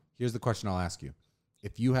 Omar. Here's the question I'll ask you.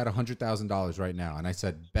 If you had $100,000 right now, and I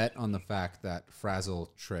said bet on the fact that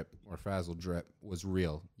Frazzledrip was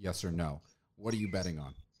real, yes or no, what are you betting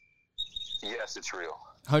on? Yes, it's real.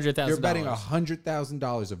 $100,000. You're betting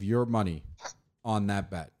 $100,000 of your money on that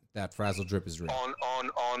bet that Frazzledrip is real. On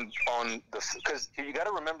the, because you got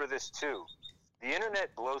to remember this too. The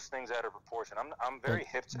internet blows things out of proportion. I'm very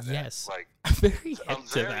hip to that. Yes, like I'm very hip I'm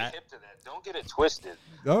to very that. hip to that. Don't get it twisted.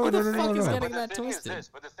 No. Getting that twisted?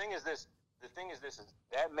 But the thing is this: is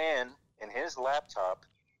that man in his laptop,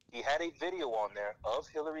 he had a video on there of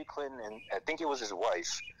Hillary Clinton and I think it was his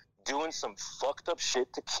wife doing some fucked up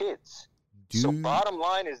shit to kids. So bottom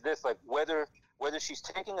line is this: like whether she's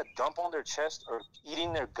taking a dump on their chest or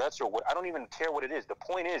eating their guts or what, I don't even care what it is. The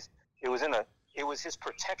point is, it was his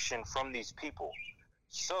protection from these people.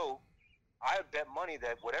 So I bet money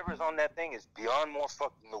that whatever's on that thing is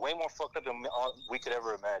way more fucked up than we could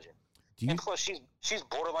ever imagine. And plus, she's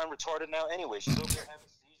borderline retarded now anyway. She's over there having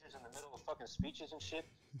seizures in the middle of fucking speeches and shit.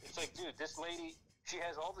 It's like, dude, this lady, she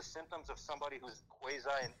has all the symptoms of somebody who's quasi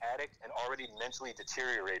an addict and already mentally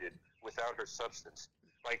deteriorated without her substance.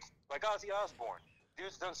 Like Ozzy Osbourne.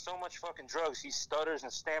 Dude's done so much fucking drugs. He stutters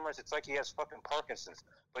and stammers. It's like he has fucking Parkinson's.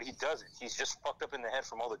 But he doesn't. He's just fucked up in the head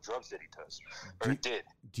from all the drugs that he does. Or did.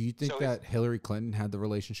 Do you think that Hillary Clinton had the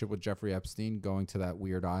relationship with Jeffrey Epstein going to that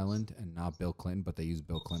weird island and not Bill Clinton, but they used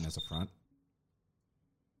Bill Clinton as a front?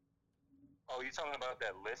 Oh, you're talking about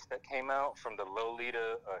that list that came out from the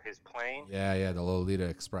Lolita, his plane? Yeah, the Lolita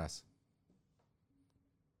Express.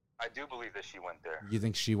 I do believe that she went there. You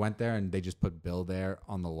think she went there and they just put Bill there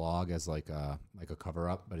on the log as like a cover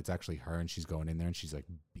up, but it's actually her and she's going in there and she's like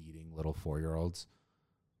beating little 4-year-olds?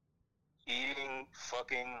 Eating,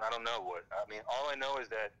 fucking, I don't know what. I mean, all I know is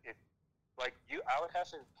that I would have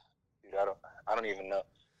to, dude, I don't even know.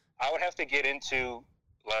 I would have to get into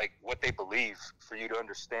like what they believe for you to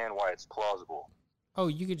understand why it's plausible. Oh,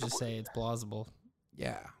 you could just say it's plausible.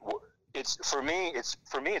 Yeah. It's for me. It's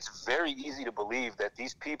very easy to believe that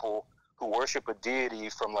these people who worship a deity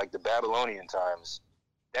from like the Babylonian times,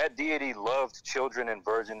 that deity loved children and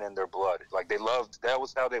virgin in their blood. Like that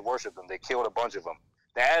was how they worshipped them. They killed a bunch of them.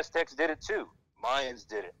 The Aztecs did it too. Mayans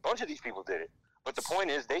did it. A bunch of these people did it. But the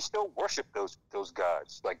point is, they still worship those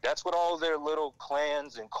gods. Like that's what all their little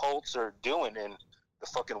clans and cults are doing in the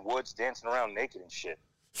fucking woods, dancing around naked and shit.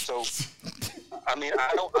 So, I mean,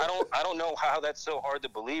 I don't know how that's so hard to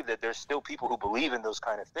believe that there's still people who believe in those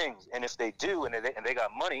kind of things. And if they do, and they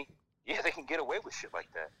got money, yeah, they can get away with shit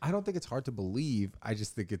like that. I don't think it's hard to believe. I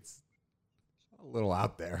just think it's a little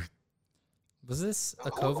out there. Was this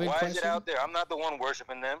a COVID Why question? is it out there? I'm not the one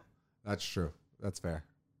worshiping them. That's true. That's fair.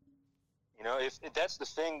 You know, if that's the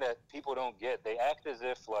thing that people don't get. They act as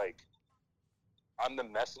if like I'm the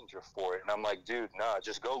messenger for it, and I'm like, dude, nah,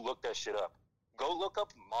 just go look that shit up. Go look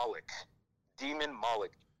up Moloch, demon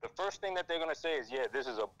Moloch. The first thing that they're gonna say is, yeah, this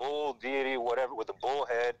is a bull deity, whatever, with a bull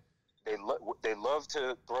head. They love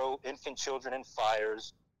to throw infant children in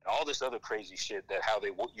fires and all this other crazy shit that how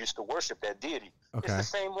they used to worship that deity. Okay. It's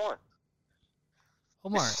the same one.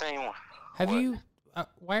 Omar, it's the same one. have What? you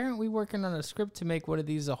why aren't we working on a script to make one of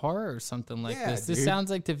these a horror or something like this? This dude. sounds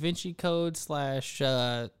like Da Vinci Code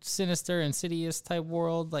 / Sinister, Insidious type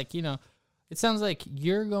world. Like, you know, it sounds like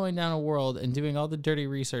you're going down a world and doing all the dirty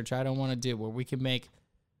research I don't want to do, where we can make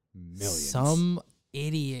Millions. some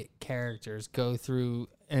idiot characters go through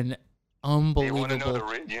an unbelievable. You want to know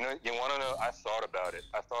you want to know? I thought about it.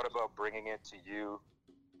 I thought about bringing it to you,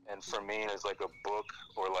 and for me, as like a book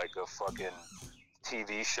or like a fucking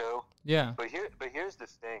TV show. Yeah. But here's the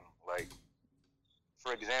thing. Like,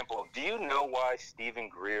 for example, do you know why Stephen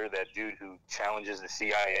Greer, that dude who challenges the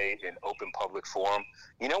CIA in open public forum,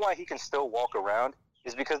 you know why he can still walk around?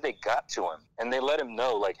 Is because they got to him and they let him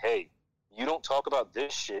know, like, hey, you don't talk about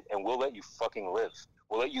this shit and we'll let you fucking live.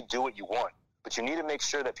 We'll let you do what you want. But you need to make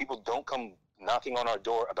sure that people don't come knocking on our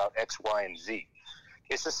door about X, Y, and Z.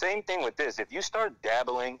 It's the same thing with this. If you start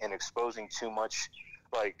dabbling and exposing too much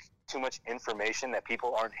information that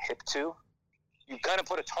people aren't hip to, you kind of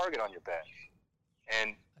put a target on your back.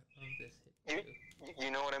 And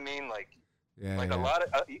you know what I mean? Like, a lot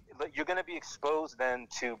of you're going to be exposed then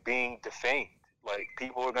to being defamed. Like,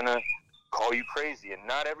 people are going to call you crazy, and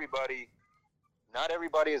not everybody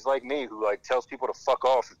is like me, who like tells people to fuck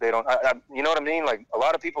off if they don't. You know what I mean? Like, a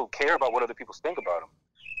lot of people care about what other people think about them.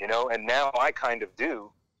 You know, and now I kind of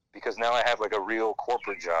do, because now I have like a real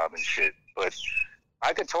corporate job and shit. But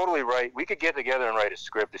I could totally write. We could get together and write a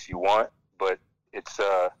script if you want, but it's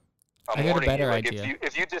I got a better idea.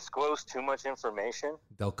 If you disclose too much information,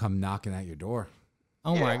 they'll come knocking at your door.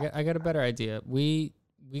 Oh my! I got a better idea. We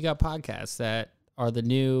got podcasts that are the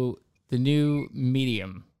new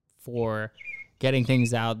medium for getting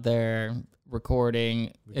things out there,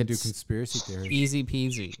 recording. We can do conspiracy theories. Easy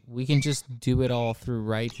peasy. We can just do it all through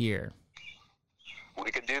right here. We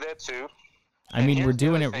could do that too. I mean, we're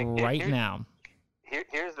doing it right now.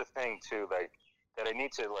 Here's the thing too, like, that I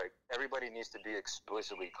need to, like, everybody needs to be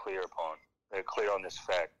explicitly clear on this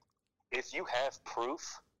fact. If you have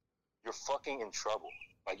proof, you're fucking in trouble.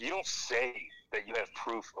 Like, you don't say that you have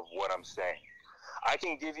proof of what I'm saying. I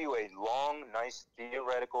can give you a long, nice,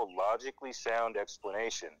 theoretical, logically sound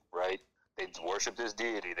explanation, right? They worship this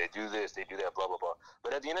deity, they do this, they do that, blah, blah, blah.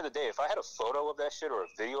 But at the end of the day, if I had a photo of that shit or a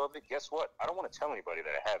video of it, guess what? I don't want to tell anybody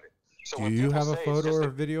that I have it. So do you have a photo or a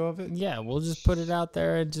video of it? Yeah, we'll just put it out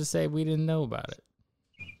there and just say we didn't know about it.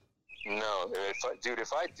 No,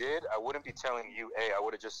 if I did, I wouldn't be telling you, I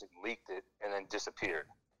would have just leaked it and then disappeared.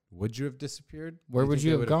 Would you have disappeared? Where would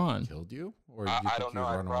you have gone? Killed you? Or I don't know.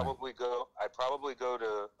 I'd probably go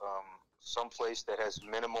to some place that has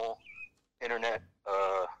minimal internet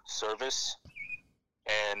service,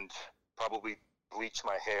 and probably bleach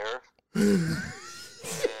my hair and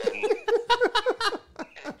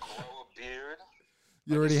grow a beard.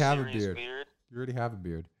 You already have a beard. You already have a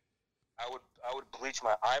beard. I would bleach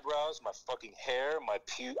my eyebrows, my fucking hair, my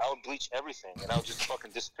I would bleach everything, and I would just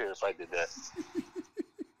fucking disappear if I did that.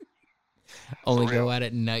 Only go out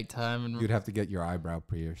at nighttime, and you'd have to get your eyebrow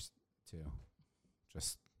pierced too.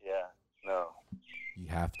 No. You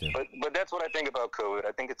have to. But that's what I think about COVID.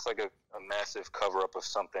 I think it's like a massive cover up of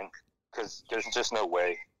something, because there's just no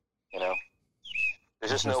way, you know.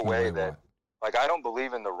 There's just no way that. Like, I don't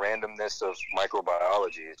believe in the randomness of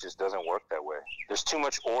microbiology. It just doesn't work that way. There's too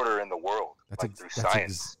much order in the world through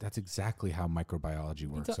science. That's exactly how microbiology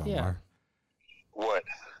works, Omar. Yeah. What?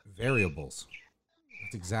 Variables.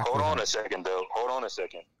 That's exactly. Hold on a second, though. Hold on a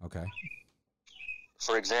second. Okay.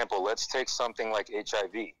 For example, let's take something like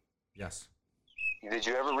HIV. Yes. Did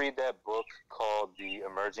you ever read that book called The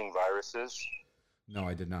Emerging Viruses? No,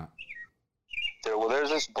 I did not. There's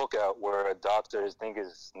this book out where a doctor, I think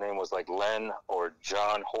his name was like Len or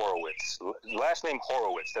John Horowitz. Last name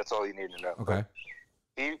Horowitz. That's all you need to know. Okay.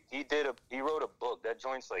 He wrote a book. That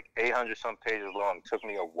joint's like 800 some pages long. Took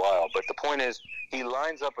me a while, but the point is, he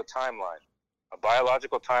lines up a timeline, a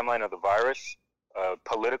biological timeline of the virus, a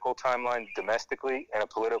political timeline domestically, and a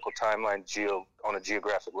political timeline on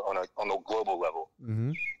the global level.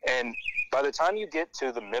 Mm-hmm. And by the time you get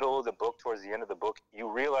to the middle of the book, towards the end of the book,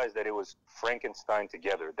 you realize that it was Frankenstein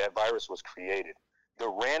together. That virus was created. The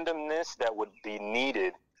randomness that would be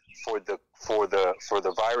needed for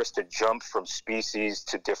the virus to jump from species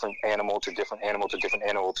to different animal to different animal to different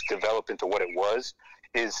animal to develop into what it was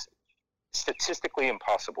is statistically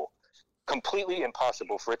impossible. Completely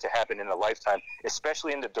impossible for it to happen in a lifetime,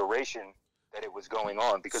 especially in the duration that it was going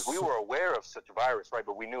on, because we were aware of such a virus, right?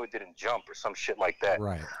 But we knew it didn't jump or some shit like that.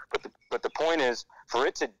 Right. But the point is, for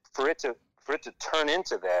it to turn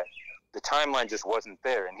into that, the timeline just wasn't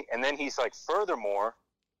there. And then he's like, furthermore,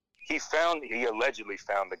 he allegedly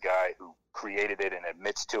found the guy who created it and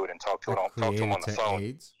admits to it and talked to him on the phone.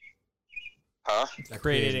 AIDS? Huh?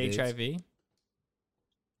 Created HIV.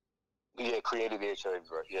 Yeah, created the HIV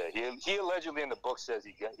virus. Yeah, he allegedly in the book says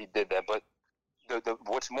he did that, but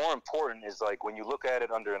what's more important is like when you look at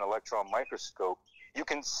it under an electron microscope, you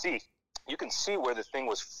can see where the thing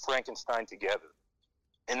was Frankenstein together,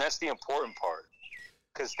 and that's the important part.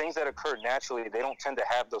 Because things that occur naturally, they don't tend to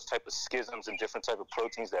have those type of schisms and different type of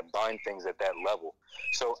proteins that bind things at that level.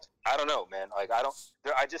 So I don't know, man. Like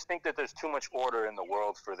I just think that there's too much order in the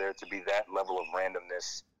world for there to be that level of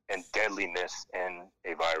randomness and deadliness in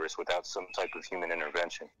a virus without some type of human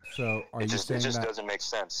intervention. So it just doesn't make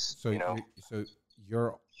sense. So so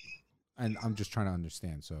you're, and I'm just trying to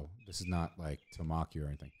understand. So this is not like to mock you or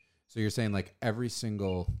anything. So you're saying like every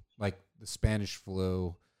single, like the Spanish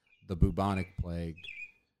flu, the bubonic plague,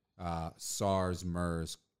 SARS,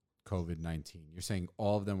 MERS, COVID-19. You're saying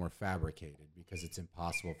all of them were fabricated because it's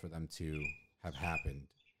impossible for them to have happened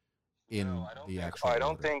in the actual. I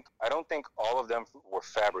don't think all of them were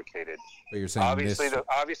fabricated. But you're saying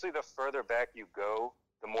obviously the further back you go,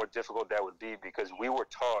 the more difficult that would be because we were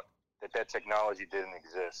taught that technology didn't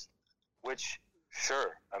exist. Which,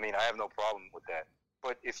 sure, I mean, I have no problem with that.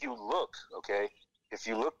 But if you look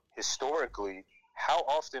historically, how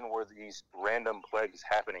often were these random plagues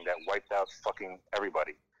happening that wiped out fucking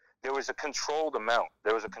everybody? There was a controlled amount.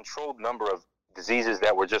 There was a controlled number of diseases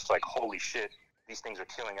that were just like, holy shit, these things are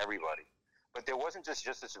killing everybody. But there wasn't just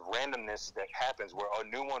this randomness that happens where a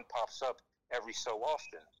new one pops up every so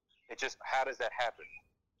often. It just, how does that happen?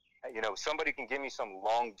 Somebody can give me some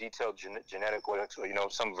long, detailed genetic,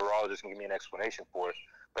 some virologist can give me an explanation for it.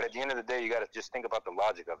 But at the end of the day, you got to just think about the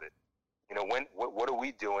logic of it. What are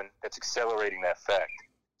we doing that's accelerating that fact?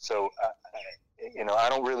 So, I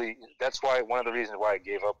don't really, that's why one of the reasons why I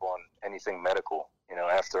gave up on anything medical,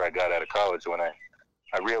 after I got out of college, when I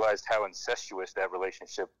realized how incestuous that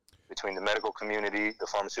relationship between the medical community, the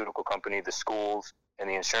pharmaceutical company, the schools, and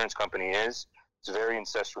the insurance company is. It's a very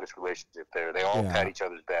incestuous relationship there. They all pat each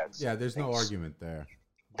other's backs. Yeah, there's no argument there.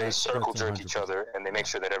 They circle jerk each other, and they make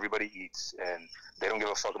sure that everybody eats, and they don't give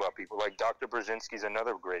a fuck about people. Like Dr. Brzezinski's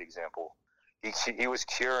another great example. He was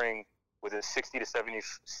curing with a 60 to 70,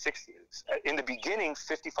 60. In the beginning,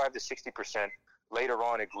 55 to 60%. Later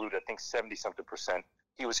on, it grew to, I think, 70-something percent.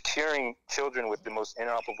 He was curing children with the most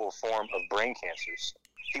inoperable form of brain cancers.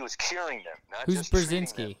 He was curing them, not Who's just treating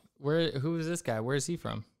Brzezinski? them. Who is this guy? Where is he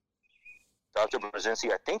from? Dr.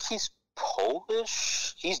 Brzezinski, I think he's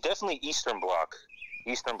Polish. He's definitely Eastern Bloc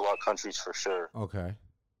countries for sure. Okay.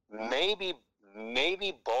 Maybe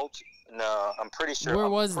Baltic. No, I'm pretty sure. Where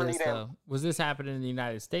was this though? Was this happening in the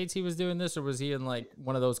United States? He was doing this, or was he in like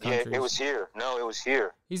one of those countries? Yeah, it was here. No, it was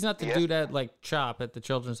here. He's not the dude at like CHOP at the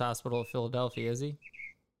Children's Hospital of Philadelphia, is he?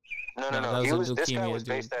 No. This guy was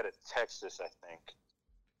based out of Texas, I think.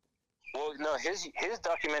 Well, no, his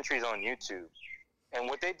documentary's on YouTube. And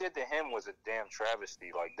what they did to him was a damn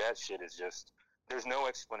travesty. Like, that shit is just, there's no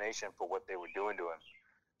explanation for what they were doing to him.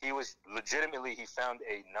 He was legitimately, he found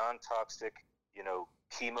a non-toxic,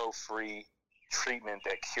 chemo-free treatment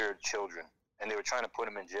that cured children. And they were trying to put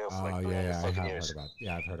him in jail for like 300 fucking years.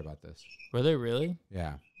 I've heard about this. Were they really?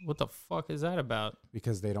 Yeah. What the fuck is that about?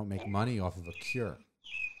 Because they don't make money off of a cure.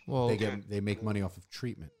 Well, they make money off of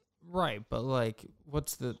treatment. Right, but like,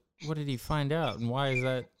 what did he find out, and why is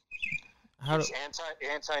that? It's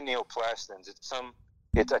anti-neoplastins.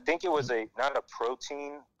 I think it was not a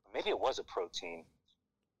protein. Maybe it was a protein.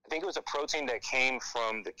 I think it was a protein that came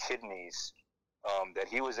from the kidneys that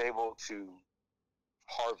he was able to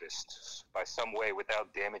harvest by some way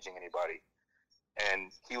without damaging anybody.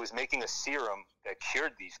 And he was making a serum that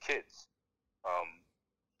cured these kids.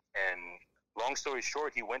 And long story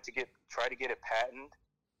short, he went to try to get it patented.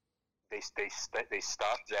 They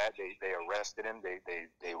stopped that. They arrested him.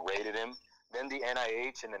 They raided him. Then the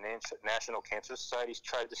NIH and the National Cancer Society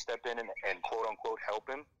tried to step in and quote unquote help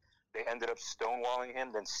him. They ended up stonewalling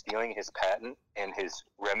him, then stealing his patent and his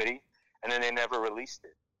remedy, and then they never released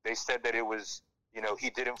it. They said that it was, he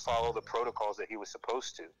didn't follow the protocols that he was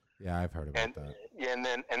supposed to. Yeah, I've heard about that. Yeah, and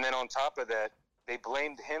then on top of that, they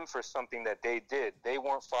blamed him for something that they did. They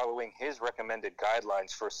weren't following his recommended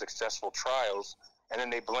guidelines for successful trials, and then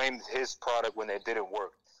they blamed his product when it didn't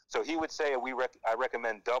work. So he would say, I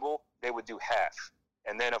recommend double, they would do half.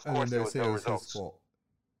 And then, of course, there was no results.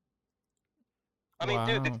 I mean,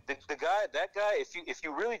 dude, that guy, if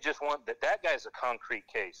you really just want that guy's a concrete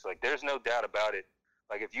case. Like, there's no doubt about it.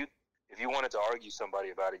 Like, if you wanted to argue somebody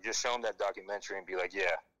about it, just show them that documentary and be like,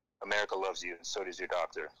 yeah, America loves you, and so does your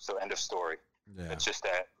doctor. So end of story. Yeah. It's just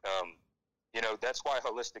that, that's why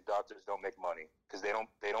holistic doctors don't make money, because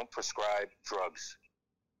they don't prescribe drugs.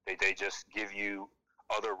 They just give you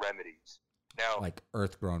other remedies. Now, like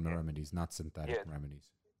earth-grown remedies, not synthetic remedies.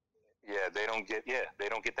 Yeah, they don't get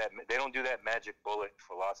that. They don't do that magic bullet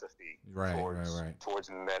philosophy towards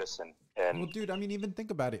medicine. And well, dude, I mean, even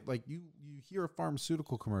think about it. Like you hear a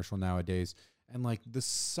pharmaceutical commercial nowadays, and like the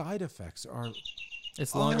side effects are.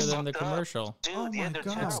 It's longer than the commercial. Dude, oh my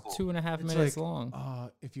God. It's 2.5 minutes like, long.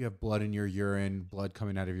 If you have blood in your urine, blood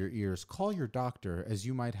coming out of your ears, call your doctor, as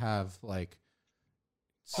you might have like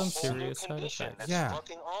some serious side effects. That's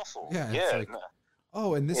fucking awful. Yeah. It's like,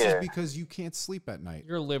 oh, and this is because you can't sleep at night.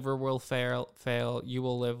 Your liver will fail. You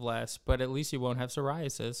will live less, but at least you won't have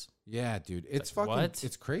psoriasis. Yeah, dude. It's like, fucking, what?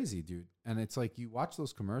 It's crazy, dude. And it's like you watch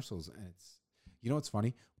those commercials and it's, you know what's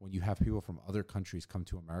funny? When you have people from other countries come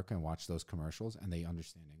to America and watch those commercials and they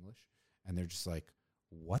understand English and they're just like,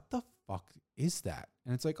 what the fuck is that?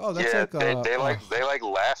 And it's like, oh, that's like they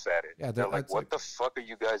laugh at it. Yeah, they're like, what the fuck are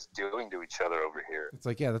you guys doing to each other over here? It's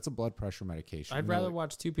like, yeah, that's a blood pressure medication. I'd rather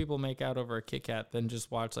watch two people make out over a Kit Kat than just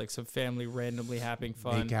watch like some family randomly having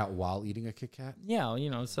fun. Make out while eating a Kit Kat? Yeah, you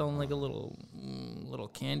know, selling like a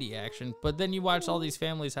little candy action. But then you watch all these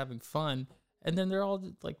families having fun. And then they're all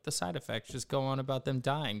like the side effects just go on about them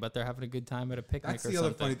dying, but they're having a good time at a picnic. That's the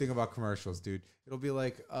other funny thing about commercials, dude. It'll be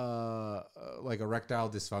like erectile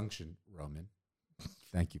dysfunction, Roman.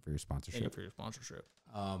 Thank you for your sponsorship.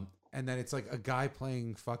 And then it's like a guy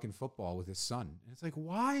playing fucking football with his son. And it's like,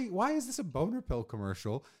 why is this a boner pill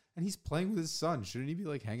commercial? And he's playing with his son. Shouldn't he be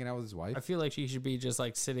like hanging out with his wife? I feel like she should be just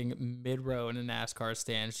like sitting mid-row in a NASCAR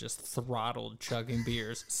stand, just throttled, chugging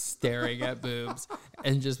beers, staring at boobs,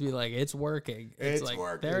 and just be like, "It's working. It's like,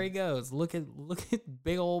 working. There he goes. Look at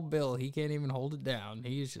big old Bill. He can't even hold it down.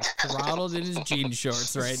 He's just throttled in his jean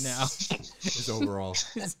shorts right now. His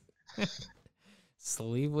overalls,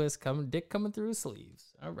 sleeveless, dick coming through his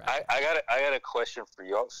sleeves. All right. I got a question for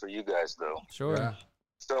you guys though. Sure. Yeah.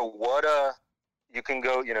 So what you can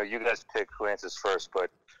go, you know, you guys pick who answers first,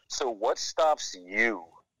 but so what stops you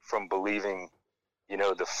from believing, you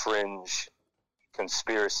know, the fringe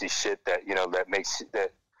conspiracy shit that, you know, that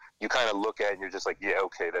you kind of look at and you're just like, yeah,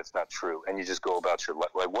 okay, that's not true. And you just go about your life.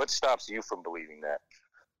 Like, what stops you from believing that?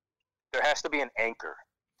 There has to be an anchor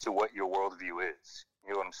to what your worldview is.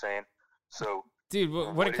 You know what I'm saying? So, dude,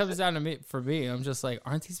 when it comes down to for me, I'm just like,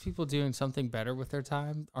 aren't these people doing something better with their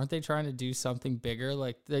time? Aren't they trying to do something bigger?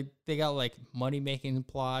 Like they got like money making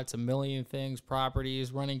plots, a million things,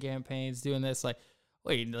 properties, running campaigns, doing this. Like,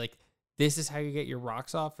 wait, like this is how you get your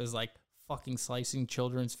rocks off? Is like fucking slicing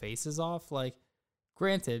children's faces off? Like,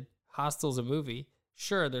 granted, Hostel's a movie.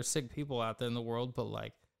 Sure, there's sick people out there in the world, but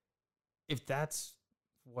like, if that's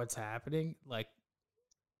what's happening, like,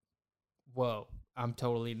 whoa. I'm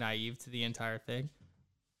totally naive to the entire thing.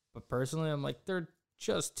 But personally, I'm like, they're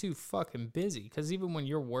just too fucking busy. Because even when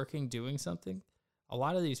you're working doing something, a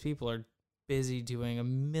lot of these people are busy doing a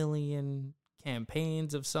million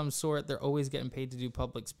campaigns of some sort. They're always getting paid to do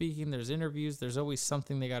public speaking. There's interviews. There's always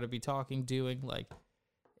something they got to be doing. Like,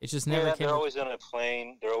 it's just never they're always on a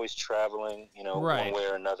plane. They're always traveling, you know, one way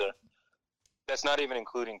or another. That's not even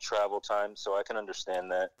including travel time, so I can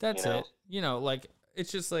understand that. That's it. You know, like,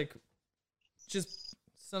 it's just like... Just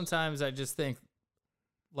sometimes I just think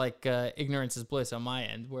like ignorance is bliss on my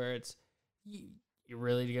end, where it's you're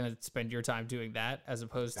really going to spend your time doing that as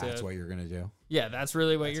opposed to... That's what you're going to do? Yeah, that's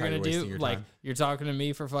really what you're going to do. Like, you're talking to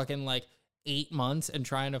me for fucking like 8 months and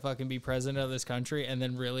trying to fucking be president of this country, and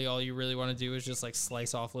then really all you really want to do is just like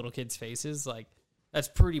slice off little kids' faces. Like, that's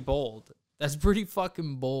pretty bold. That's pretty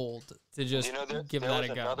fucking bold to just give that a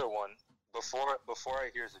go. There was another one. Before I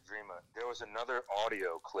Here's a Dreamer, there was another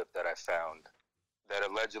audio clip that I found that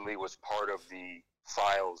allegedly was part of the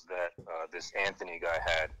files that this Anthony guy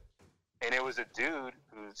had. And it was a dude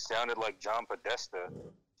who sounded like John Podesta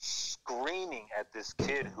screaming at this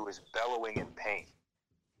kid who is bellowing in pain.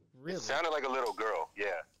 Really? It sounded like a little girl,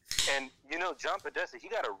 yeah. And, you know, John Podesta, he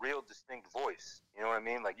got a real distinct voice. You know what I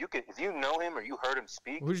mean? Like, if you know him or you heard him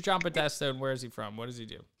speak... Who's John Podesta and where is he from? What does he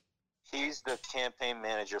do? He's the campaign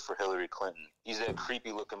manager for Hillary Clinton. He's that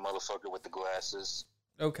creepy-looking motherfucker with the glasses.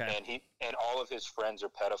 Okay. And all of his friends are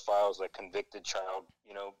pedophiles, like convicted child,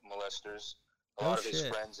 you know, molesters. A lot of his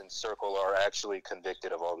friends in circle are actually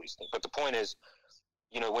convicted of all these things. But the point is,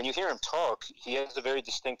 you know, when you hear him talk, he has a very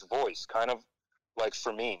distinct voice, kind of like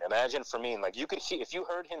Fermin. Imagine Fermin. Like, you could hear, if you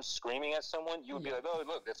heard him screaming at someone, you would be like, oh,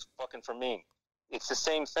 look, that's fucking Fermin. It's the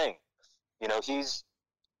same thing. You know,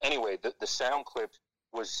 anyway, the sound clip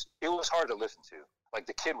was hard to listen to. Like,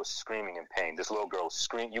 the kid was screaming in pain. This little girl was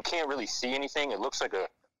screaming. You can't really see anything. It looks like a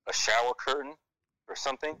shower curtain or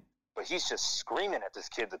something. But he's just screaming at this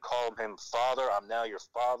kid to call him father. I'm now your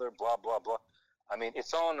father, blah, blah, blah. I mean,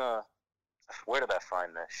 it's on, where did I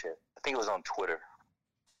find that shit? I think it was on Twitter.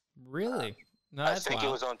 Really? No, I that's think wild.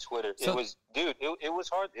 it was on Twitter. So- It was, dude. It was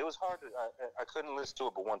hard. It was hard. I couldn't listen to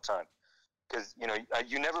it but one time because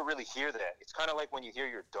you never really hear that. It's kind of like when you hear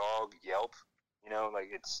your dog yelp. Like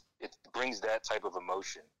it brings that type of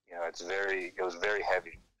emotion. It was very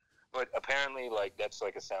heavy. But apparently, like that's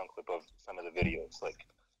like a sound clip of some of the videos. Like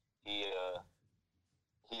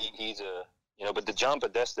he's a but the John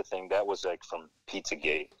Podesta thing, that was like from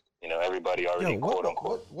Pizzagate. Everybody already quote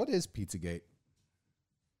unquote. What is Pizzagate?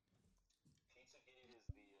 Pizzagate is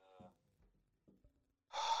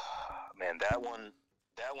the man, that one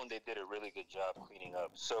they did a really good job cleaning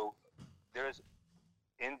up. So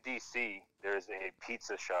in DC there's a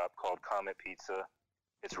pizza shop called Comet Pizza.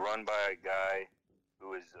 It's run by a guy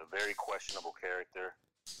who is a very questionable character.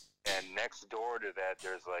 And next door to that,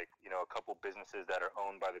 there's like, a couple businesses that are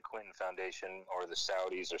owned by the Clinton Foundation or the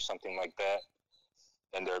Saudis or something like that.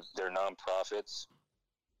 And they're nonprofits.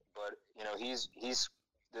 But, he's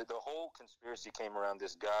the whole conspiracy came around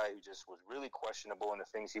this guy who just was really questionable in the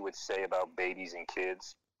things he would say about babies and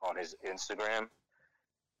kids on his Instagram.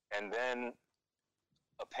 And then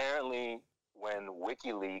apparently when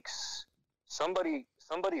WikiLeaks, somebody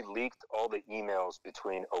leaked all the emails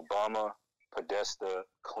between Obama, Podesta,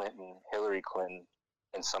 Clinton, Hillary Clinton,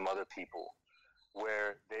 and some other people,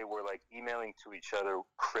 where they were like emailing to each other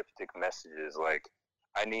cryptic messages like,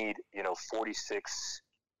 I need 46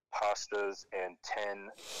 pastas and 10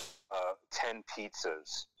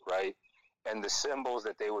 pizzas, right? And the symbols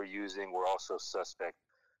that they were using were also suspect.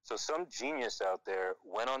 So some genius out there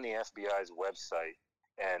went on the FBI's website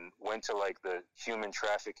and went to like the human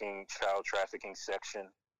trafficking, child trafficking section,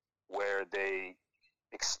 where they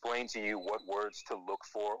explain to you what words to look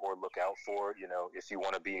for or look out for, if you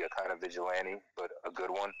want to be a kind of vigilante, but a good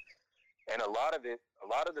one. And a lot of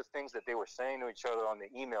the things that they were saying to each other on the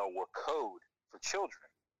email were code for children.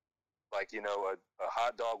 Like, a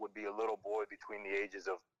hot dog would be a little boy between the ages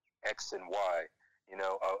of X and Y.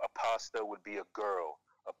 A pasta would be a girl.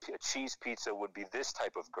 A cheese pizza would be this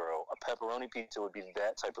type of girl. A pepperoni pizza would be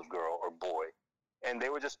that type of girl or boy. And they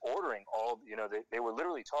were just ordering all, they were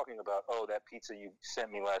literally talking about, oh, that pizza you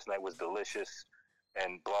sent me last night was delicious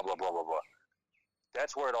and blah, blah, blah, blah, blah.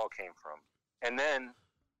 That's where it all came from. And then,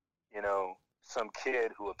 some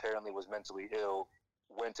kid who apparently was mentally ill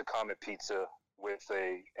went to Comet Pizza with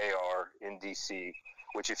a AR in DC,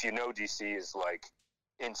 which if you know DC is like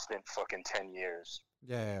instant fucking 10 years.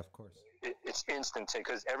 Yeah, of course. It's instant,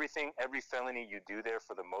 because every felony you do there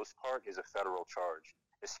for the most part is a federal charge,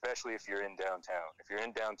 especially if you're in downtown. If you're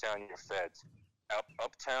in downtown, you're feds.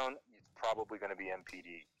 Uptown, it's probably going to be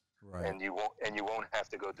MPD, Right. and you won't have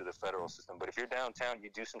to go through the federal system. But if you're downtown,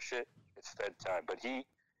 you do some shit, it's fed time. But he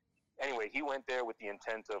went there with the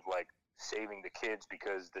intent of like saving the kids,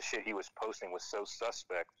 because the shit he was posting was so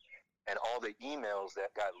suspect, and all the emails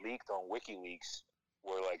that got leaked on WikiLeaks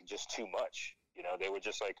were like just too much. They were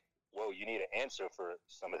just like, whoa, you need an answer for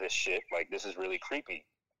some of this shit. Like, this is really creepy.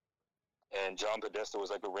 And John Podesta was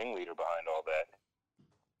like a ringleader behind all that.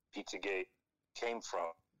 Pizzagate came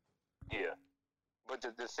from. Yeah. But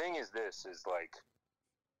the thing is like,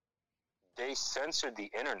 they censored the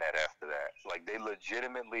internet after that. Like, they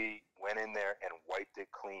legitimately went in there and wiped it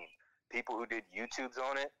clean. People who did YouTubes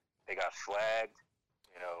on it, they got flagged.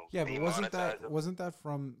 Yeah, but wasn't that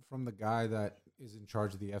from the guy that is in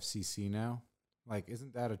charge of the FCC now? Like,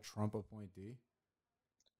 isn't that a Trump appointee?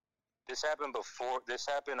 This happened before. This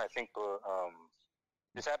happened, I think.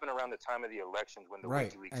 This happened around the time of the elections when the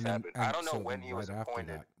Right. WikiLeaks happened. I don't know when he was after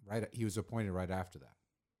appointed. that, right, he was appointed right after that.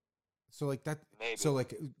 So like that. Maybe. So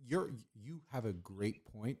like you have a great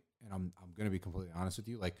point, and I'm going to be completely honest with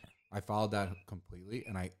you. Like, I followed that completely,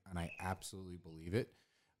 and I absolutely believe it.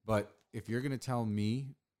 But if you're going to tell me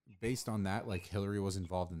based on that, like Hillary was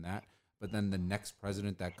involved in that, but then the next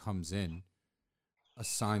president that comes in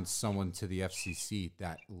assigns someone to the FCC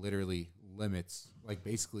that literally limits, like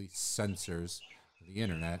basically censors the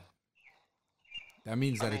internet, that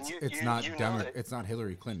means that it's not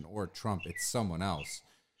Hillary Clinton or Trump, it's someone else,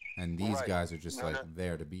 and these guys are just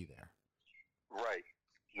there to be there. Right.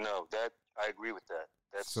 No, that I agree with that.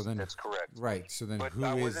 That's correct. Right. So then, but who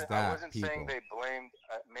is that? I wasn't people? saying they blamed.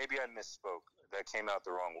 Maybe I misspoke. That came out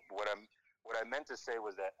the wrong. What I meant to say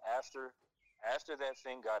was that after that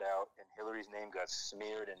thing got out and Hillary's name got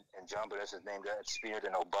smeared and John Podesta's name got smeared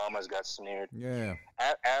and Obama's got smeared. Yeah.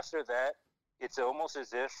 After that, it's almost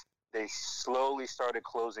as if they slowly started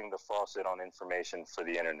closing the faucet on information for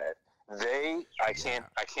the internet. I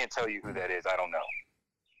can't tell you who that is. I don't know.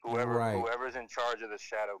 Whoever's in charge of the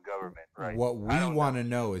shadow government, right? What we want to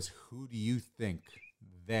know is, who do you think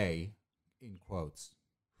they, in quotes,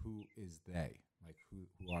 who is they? Like, who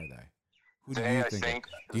are they? Who do you think?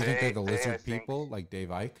 Do you think they're the lizard people like Dave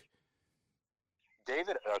Icke?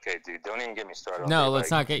 David, okay, dude, don't even get me started. No, Dave let's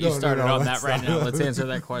Icke. not get you started on that right now. Let's answer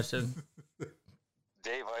that question.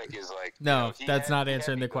 Dave Icke is like no, that's not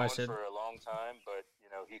answering the question. For a long time, but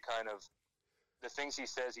he kind of the things he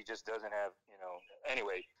says he just doesn't have.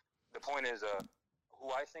 Anyway, the point is, who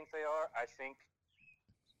I think they are. I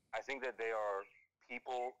think that they are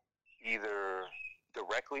people either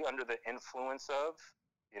directly under the influence of,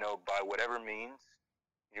 by whatever means.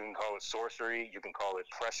 You can call it sorcery. You can call it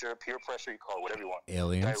pressure, peer pressure. You call it whatever you want.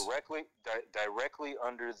 Aliens. Directly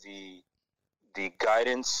under the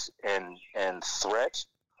guidance and threat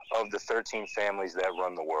of the 13 families that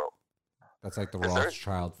run the world. That's like the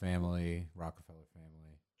Rothschild family, Rockefeller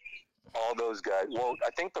family. All those guys. Well, I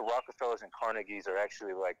think the Rockefellers and Carnegies are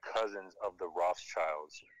actually like cousins of the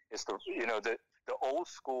Rothschilds. It's the old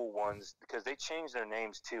school ones, because they change their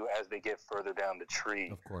names too as they get further down the tree,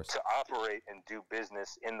 of course, to operate and do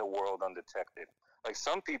business in the world undetected. Like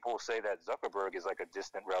some people say that Zuckerberg is like a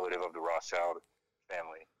distant relative of the Rothschild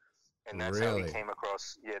family, and that's how he came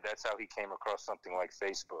across. Yeah, that's how he came across something like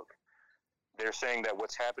Facebook. They're saying that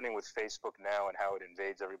what's happening with Facebook now and how it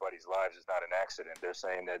invades everybody's lives is not an accident. They're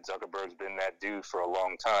saying that Zuckerberg's been that dude for a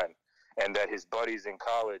long time, and that his buddies in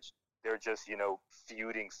college, they're just,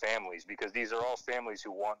 feuding families, because these are all families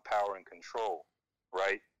who want power and control,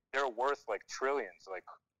 right? They're worth like trillions, like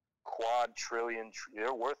quadrillion.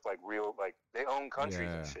 They're worth like real, like they own countries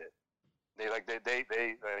and shit. They like the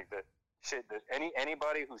shit that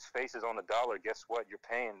anybody whose face is on the dollar, guess what? You're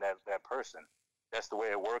paying that person. That's the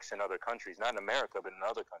way it works in other countries, not in America, but in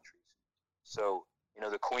other countries. So,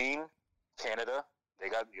 the Queen, Canada, they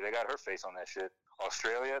got her face on that shit.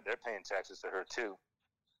 Australia, they're paying taxes to her too.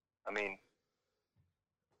 I mean,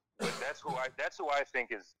 but that's who I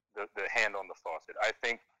think is the hand on the faucet. I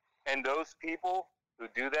think, and those people who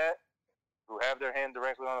do that, who have their hand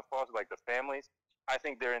directly on the faucet, like the families, I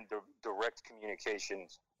think they're in direct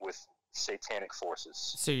communications with satanic forces.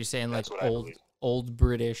 So you're saying that's like old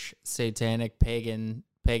British satanic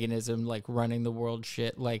paganism, like running the world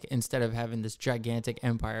shit, like instead of having this gigantic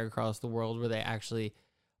empire across the world where they actually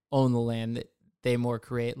own the land, they more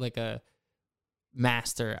create like a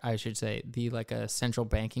master, I should say, like a central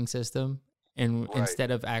banking system, and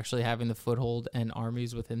instead of actually having the foothold and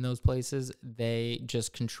armies within those places, they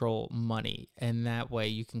just control money, and that way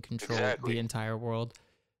you can control the entire world.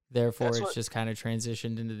 Therefore, it's just kind of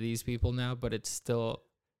transitioned into these people now, but it's still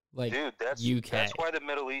like, dude, UK. That's why the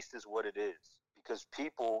Middle East is what it is, because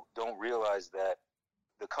people don't realize that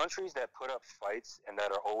the countries that put up fights and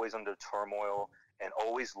that are always under turmoil and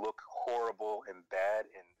always look horrible and bad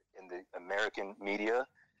in the American media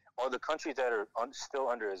are the countries that are still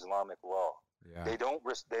under Islamic law. Yeah. They don't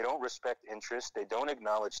respect interest. They don't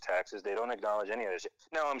acknowledge taxes. They don't acknowledge any of this shit.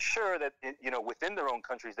 Now, I'm sure that within their own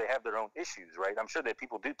countries they have their own issues, right? I'm sure that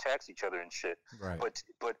people do tax each other and shit. Right.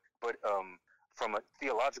 But from a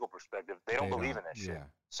theological perspective, they don't believe in that shit.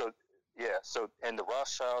 So and the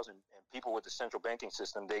Rothschilds and people with the central banking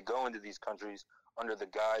system, they go into these countries under the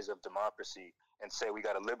guise of democracy and say we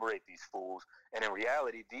got to liberate these fools. And in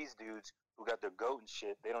reality, these dudes who got their goat and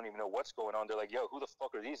shit, they don't even know what's going on. They're like, yo, who the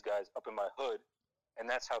fuck are these guys up in my hood? And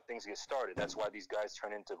that's how things get started. That's why these guys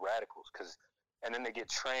turn into radicals, and then they get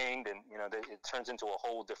trained, and it turns into a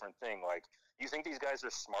whole different thing. Like, you think these guys are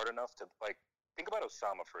smart enough to, like, think about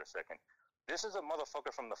Osama for a second. This is a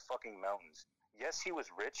motherfucker from the fucking mountains. Yes, he was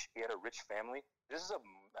rich. He had a rich family. This is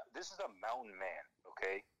a mountain man,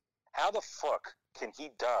 okay? How the fuck can he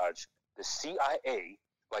dodge the CIA,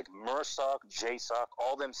 like MRSOC, JSOC,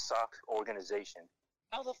 all them SOC organization?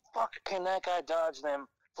 How the fuck can that guy dodge them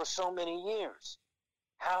for so many years?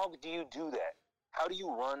 How do you do that? How do you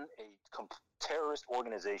run a terrorist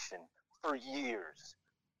organization for years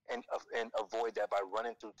and avoid that by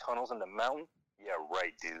running through tunnels in the mountain? Yeah,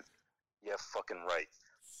 right, dude. Yeah, fucking right.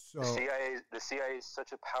 So, the CIA is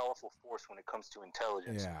such a powerful force when it comes to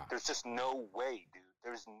intelligence. Yeah. There's just no way, dude.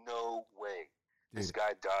 There's no way this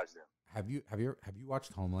guy dodged them. Have you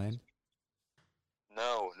watched Homeland?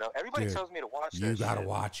 No. Everybody tells me to watch that. You gotta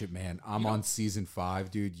watch it, man. I'm on season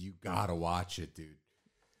 5, dude. You gotta watch it, dude.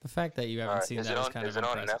 The fact that you haven't seen that is kind of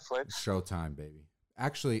impressive. Is it on Netflix? Showtime, baby.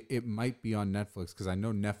 Actually, it might be on Netflix because I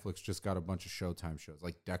know Netflix just got a bunch of Showtime shows.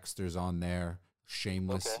 Like Dexter's on there,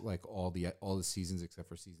 Shameless, like all the seasons except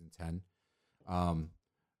for season 10.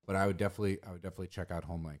 But I would definitely check out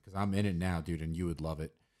Homeland because I'm in it now, dude, and you would love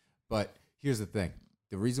it. But here's the thing: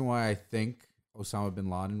 the reason why I think Osama bin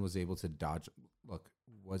Laden was able to dodge,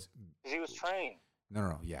 was he was trained.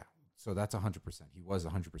 No, yeah. So that's 100%. He was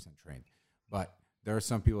 100% trained. But there are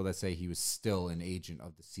some people that say he was still an agent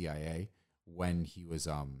of the CIA when he was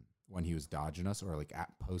when he was dodging us, or like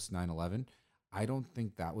at post 9/11. I don't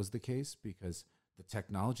think that was the case because the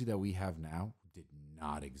technology that we have now did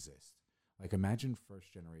not exist. Like, imagine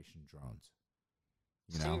first generation drones.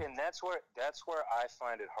 You know? See, and that's where I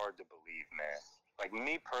find it hard to believe, man. Like,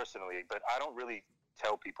 me personally, but I don't really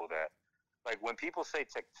tell people that. Like, when people say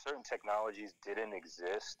certain technologies didn't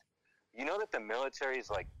exist, you know that the military is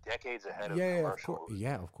like decades ahead of commercial.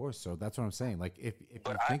 Of course. So that's what I'm saying. Like, if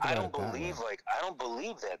but you think I about don't it that believe way, like I don't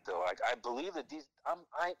believe that though. Like, I believe that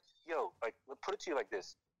like, put it to you like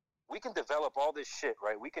this: we can develop all this shit,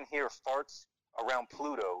 right? We can hear farts around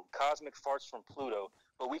Pluto, cosmic farts from Pluto,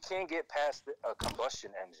 but we can't get past a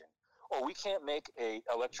combustion engine, or we can't make a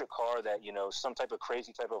electric car that, you know, some type of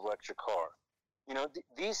crazy type of electric car. You know,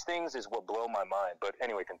 these things is what blow my mind. But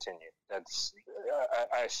anyway, continue. That's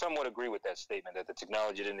I somewhat agree with that statement that the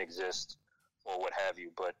technology didn't exist or what have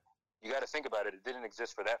you. But you got to think about it. It didn't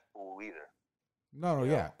exist for that fool either. No,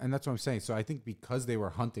 yeah, and that's what I'm saying. So I think because they were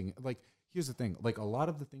hunting, like, here's the thing: like, a lot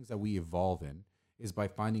of the things that we evolve in is by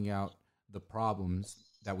finding out the problems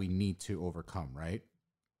that we need to overcome, right?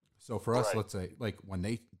 So for us, let's say, like, when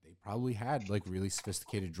they probably had like really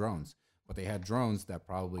sophisticated drones, but they had drones that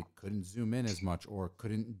probably couldn't zoom in as much or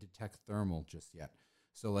couldn't detect thermal just yet.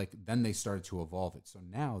 So like then they started to evolve it. So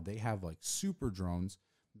now they have like super drones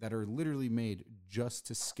that are literally made just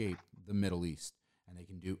to escape the Middle East, and they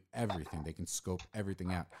can do everything. They can scope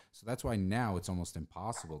everything out. So that's why now it's almost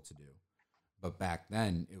impossible to do. But back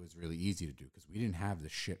then it was really easy to do because we didn't have the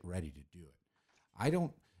shit ready to do it. I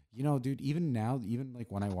don't, you know, dude, even now, even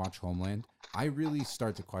like when I watch Homeland, I really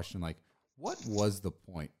start to question, like, what was the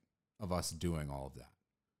point of us doing all of that?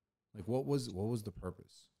 Like, what was the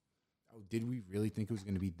purpose? Did we really think it was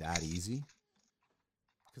going to be that easy?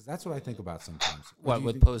 Because that's what I think about sometimes. What,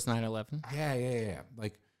 with post 9/11? Yeah.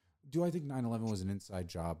 Like, do I think 9/11 was an inside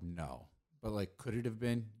job? No. But, like, could it have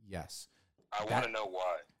been? Yes. I want to know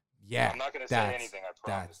why. Yeah. I'm not going to say anything, I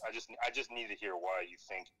promise. I just need to hear why you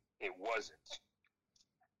think it wasn't.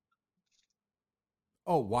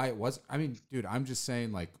 Oh, why it was? I mean, dude, I'm just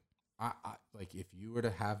saying, like, I like, if you were to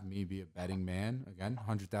have me be a betting man, again,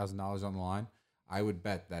 $100,000 on the line, I would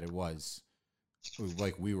bet that it was,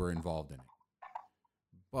 like, we were involved in it.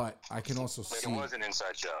 But I can also see it was an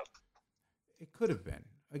inside job. It could have been.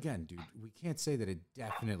 Again, dude, we can't say that it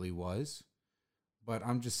definitely was, but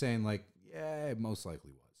I'm just saying, like, yeah, it most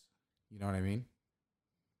likely was. You know what I mean?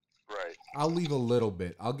 Right. I'll leave a little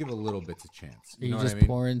bit. I'll give a little bit of chance. Are you know just what I mean?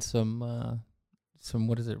 pouring some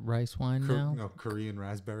what is it, rice wine now? No, Korean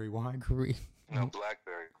raspberry wine. No,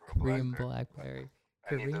 blackberry. Korean blackberry.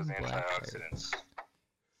 I need those antioxidants.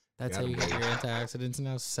 That's how you get your antioxidants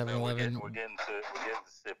now. 7-Eleven. We're getting to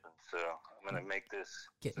sipping, so I'm gonna make this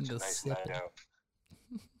getting such a nice night out.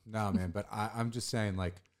 No, man, but I'm just saying,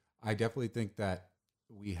 like, I definitely think that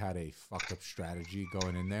we had a fucked up strategy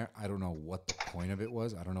going in there. I don't know what the point of it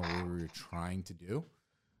was. I don't know what we were trying to do,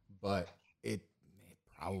 but it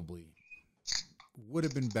probably would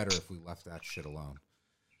have been better if we left that shit alone.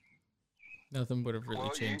 Nothing would have really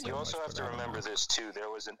changed. You also have to remember this too. There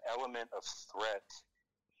was an element of threat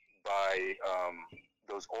by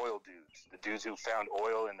those oil dudes, the dudes who found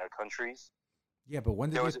oil in their countries. Yeah, but when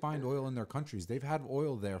did they find oil in their countries? They've had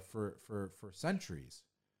oil there for centuries.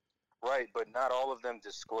 Right, but not all of them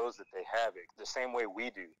disclose that they have it the same way we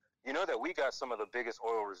do. You know that we got some of the biggest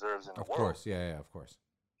oil reserves in the world. Of course, yeah, of course.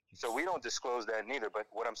 So we don't disclose that neither. But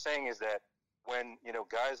what I'm saying is that when, you know,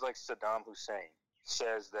 guys like Saddam Hussein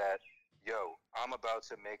says that, yo, I'm about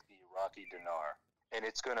to make the Iraqi dinar, and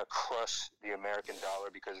it's going to crush the American dollar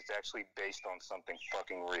because it's actually based on something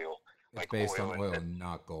fucking real. It's like based on oil and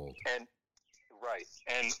not gold. And right.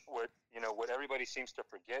 And what everybody seems to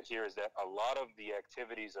forget here is that a lot of the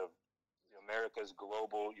activities of America's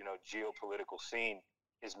global, geopolitical scene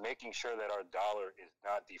is making sure that our dollar is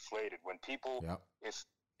not deflated. When people, if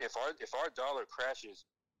our dollar crashes,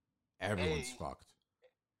 everyone's fucked.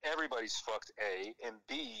 Everybody's fucked. A and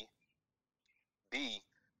B,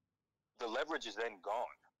 the leverage is then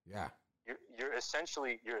gone. Yeah. You're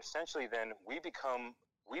essentially then we become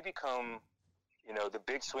the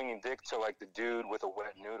big swinging dick to like the dude with a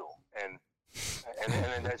wet noodle, and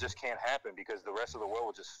then that just can't happen because the rest of the world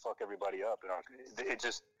will just fuck everybody up, and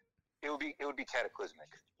it would be cataclysmic.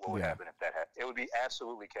 What would happen if that happened? It would be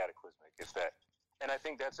absolutely cataclysmic if that. And I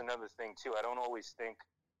think that's another thing too. I don't always think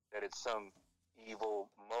that it's some evil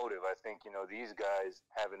motive. I think these guys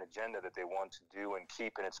have an agenda that they want to do and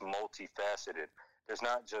keep, and it's multifaceted. There's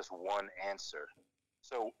not just one answer.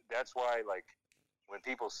 So that's why, like, when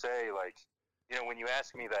people say, like, when you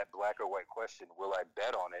ask me that black or white question, will I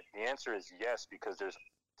bet on it? The answer is yes, because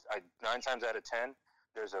 9 times out of 10,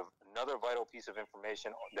 there's another vital piece of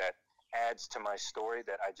information that adds to my story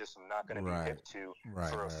that I just am not going to be hip to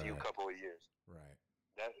for a few couple of years. Right.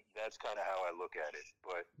 That's kind of how I look at it.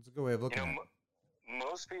 But it's a good way of looking at it.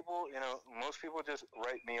 Most people just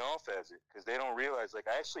write me off as it because they don't realize, like,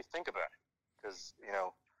 I actually think about it. Because,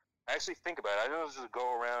 I actually think about it. I don't just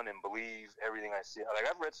go around and believe everything I see. Like,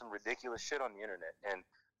 I've read some ridiculous shit on the internet, and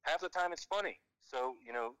half the time it's funny. So,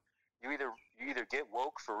 you either get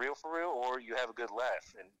woke for real, or you have a good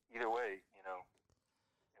laugh. And either way,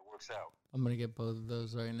 it works out. I'm going to get both of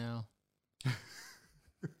those right now.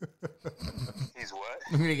 He's what?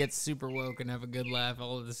 I'm going to get super woke and have a good laugh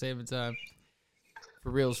all at the same time. For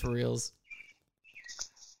reals.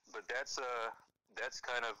 But that's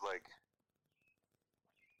kind of like,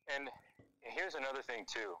 and here's another thing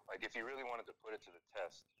too. Like, if you really wanted to put it to the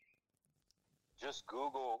test, just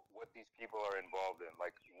Google what these people are involved in.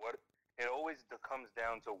 Like, what it always comes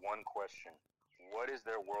down to one question: what is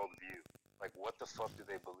their worldview? Like, what the fuck do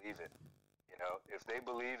they believe in? If they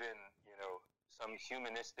believe in some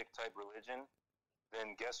humanistic type religion,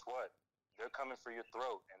 then guess what? They're coming for your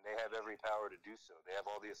throat, and they have every power to do so. They have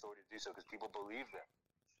all the authority to do so because people believe them.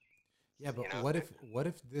 Yeah, but what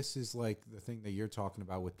if this is like the thing that you're talking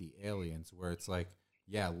about with the aliens, where it's like,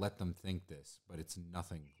 yeah, let them think this, but it's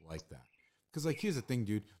nothing like that. Because, like, here's the thing,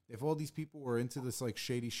 dude. If all these people were into this, like,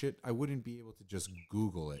 shady shit, I wouldn't be able to just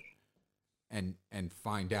Google it and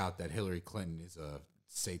find out that Hillary Clinton is a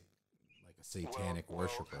satanic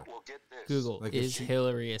worshiper. Well, get this. Google, like, is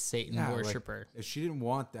Hillary a Satan worshiper? Like, if she didn't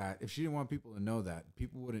want that, if she didn't want people to know that,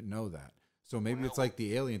 people wouldn't know that. So maybe it's like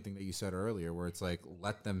the alien thing that you said earlier, where it's like,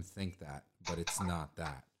 let them think that, but it's not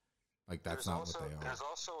that. Like, that's not what they are. There's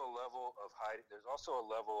also a level of hiding. There's also a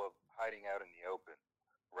level of hiding out in the open,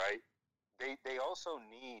 right? They also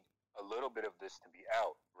need a little bit of this to be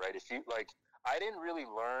out, right? If you like, I didn't really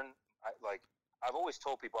learn. I've always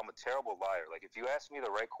told people I'm a terrible liar. Like, if you ask me the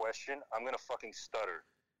right question, I'm gonna fucking stutter,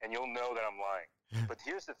 and you'll know that I'm lying. But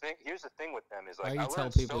here's the thing. Here's the thing with them is, like, why you tell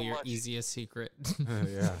people your easiest secret?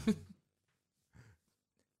 Yeah.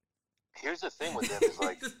 Here's the thing with them is,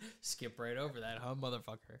 like, skip right over that, huh,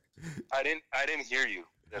 motherfucker? I didn't hear you.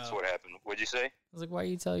 That's what happened. What'd you say? I was like, why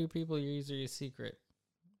you tell your people your easiest secret?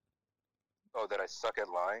 Oh, that I suck at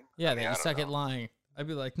lying? Yeah, that you suck at lying. I'd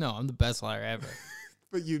be like, no, I'm the best liar ever.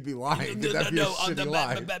 But you'd be lying. No, I'm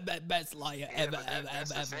the best liar ever.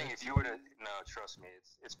 That's the thing. If you were to, no, trust me,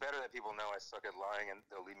 it's better that people know I suck at lying and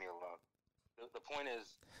they'll leave me alone. The point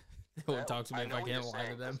is, they won't talk to me if I can't lie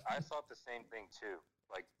to them. I thought the same thing too.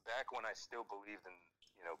 Like, back when I still believed in,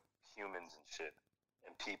 humans and shit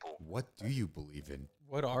and people. What do you believe in?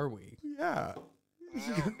 What are we? Yeah.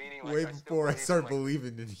 No, meaning, like, way before I start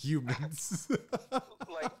believing in humans.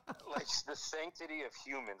 like the sanctity of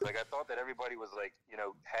humans. Like, I thought that everybody was, like,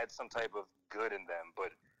 had some type of good in them.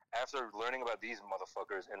 But after learning about these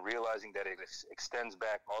motherfuckers and realizing that it extends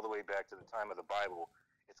back all the way back to the time of the Bible,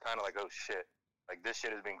 it's kind of like, oh shit, like, this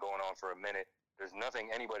shit has been going on for a minute. There's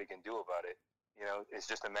nothing anybody can do about it. It's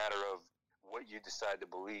just a matter of what you decide to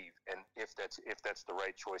believe and if that's the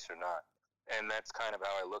right choice or not. And that's kind of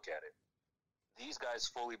how I look at it. These guys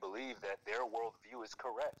fully believe that their worldview is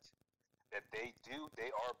correct, that they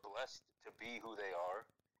are blessed to be who they are,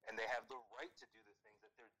 and they have the right to do the things that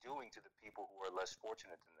they're doing to the people who are less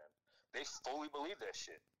fortunate than them. They fully believe that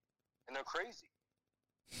shit, and they're crazy.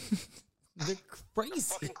 They're crazy.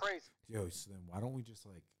 They're fucking crazy. Yo, so then why don't we just,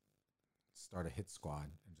 like, start a hit squad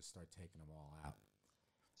and just start taking them all out?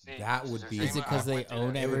 See, that would be... Is it because they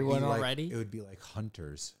own everyone already? It would be like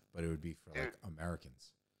Hunters, but it would be for, like,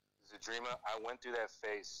 Americans. Zadrima, I went through that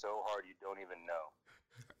phase so hard you don't even know.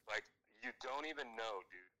 Like, you don't even know,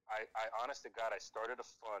 dude. I honest to God, I started a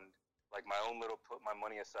fund, like my own little put my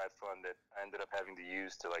money aside fund that I ended up having to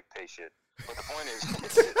use to, like, pay shit. But the point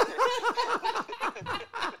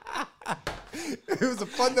It is... was a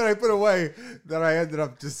fund that I put away that I ended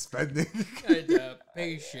up just spending. I had to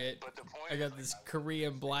pay shit. But the point I got this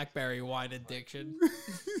Korean blackberry wine addiction.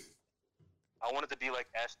 I wanted to be like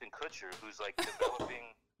Ashton Kutcher, who's, like,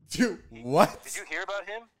 developing... Dude, what? Did you hear about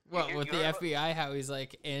him? Well, with the FBI, how he's,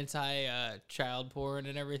 like, anti-child porn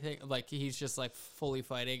and everything. Like, he's just, like, fully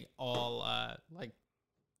fighting all, like...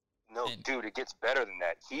 No, dude, it gets better than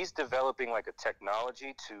that. He's developing, like, a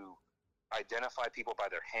technology to identify people by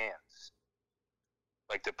their hands.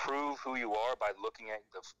 Like, to prove who you are by looking at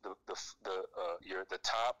the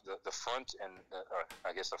top, the front, and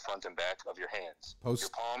I guess the front and back of your hands. Your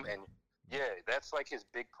palm and... Yeah, that's, like, his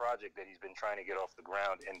big project that he's been trying to get off the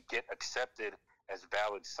ground and get accepted as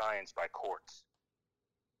valid science by courts.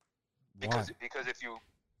 Because if you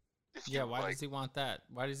why does he want that?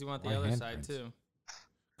 Why does he want the other side too?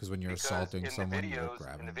 Because when you're assaulting someone, you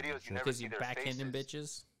grab in the videos, you never because see you their backhanding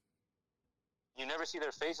faces. bitches. you never see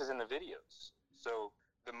their faces in the videos. So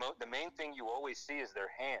the main thing you always see is their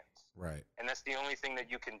hands. Right. And that's the only thing that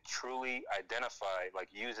you can truly identify, like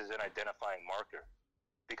use as an identifying marker,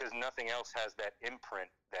 because nothing else has that imprint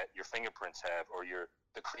that your fingerprints have, or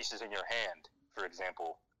the creases in your hand, for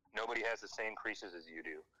example. Nobody has the same creases as you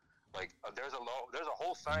do. Like there's a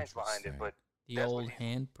whole science behind it, but the old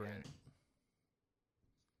handprint.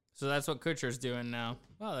 So that's what Kutcher's doing now.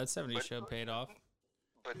 Wow, that 70s show paid off.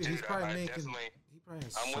 But Dude, dude, he's probably I making. definitely, He probably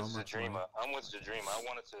has I'm so with much Zadrima. money. I'm with Zadrima. I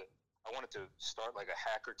wanted to start like a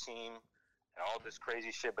hacker team and all this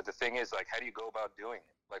crazy shit. But the thing is, like, how do you go about doing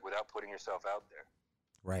it? Like, without putting yourself out there.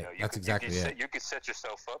 Right. You That's exactly it. You could set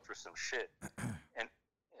yourself up for some shit,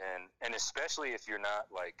 and especially if you're not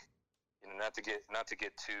like, not to get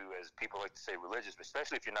too, as people like to say, religious, but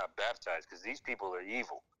especially if you're not baptized, because these people are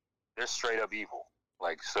evil. They're straight up evil.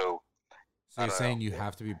 Like so. So you're saying you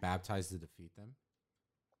have to be baptized to defeat them?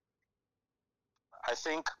 I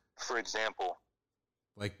think, for example,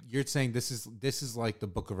 like you're saying, this is like the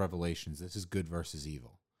Book of Revelations. This is good versus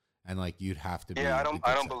evil, and like you'd have to be. Yeah, I don't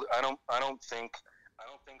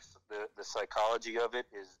think the psychology of it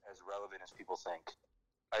is as relevant as people think.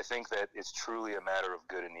 I think that it's truly a matter of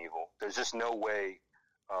good and evil. There's just no way.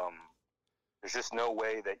 There's just no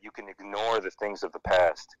way that you can ignore the things of the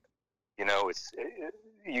past. You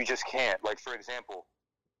just can't. Like, for example,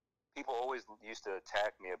 people always used to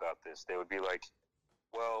attack me about this. They would be like,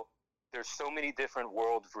 well, there's so many different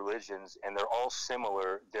world religions, and they're all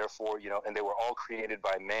similar, therefore, and they were all created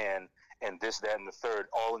by man, and this, that, and the third,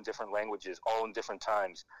 all in different languages, all in different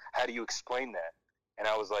times. How do you explain that? And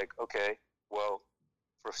I was like, okay, well,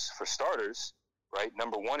 for starters, right,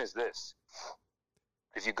 number one is this.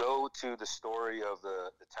 If you go to the story of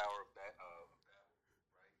the Tower of Babel,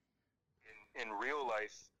 right, in real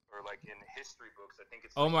life, or like in history books, I think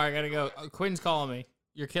it's... Omar, I gotta go. Quinn's calling me.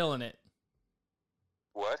 You're killing it.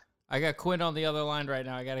 What? I got Quinn on the other line right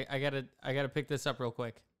now. I gotta pick this up real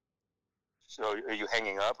quick. So are you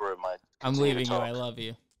hanging up, or am I? I'm leaving you. I love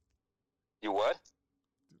you. You what?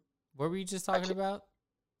 What were you just talking about?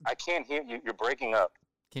 I can't hear you. You're breaking up.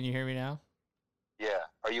 Can you hear me now? Yeah.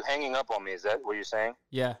 Are you hanging up on me? Is that what you're saying?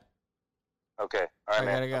 Yeah. Okay. All right, I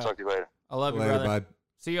man. gotta go. I'll talk to you later. I love you, Later, brother. bud.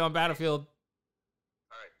 See you on Battlefield.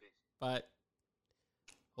 All right, peace. But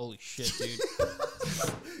holy shit, dude.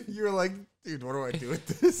 You're like, dude, what do I do with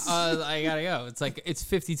this? I gotta go. It's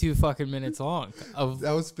 52 fucking minutes long.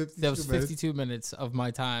 That was 52 minutes of my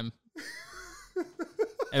time.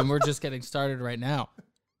 And we're just getting started right now.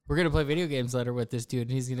 We're gonna play video games later with this dude,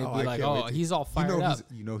 and he's gonna be like, "Oh, he's all fired up."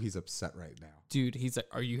 He's upset right now, dude. He's like,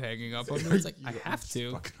 "Are you hanging up on me?" It's like, "I have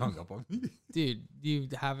to." Fucking hung up on me, dude. You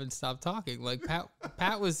haven't stopped talking. Like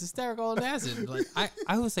Pat was hysterical and acid. Like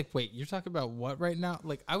I was like, "Wait, you're talking about what right now?"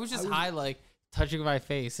 Like I was just high, like touching my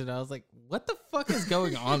face, and I was like, "What the fuck is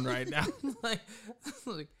going on right now?" like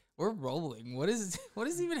we're rolling. What is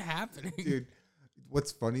even happening, dude?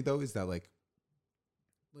 What's funny though is that like.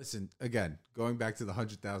 Listen, again, going back to the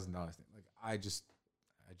 $100,000 thing, like I just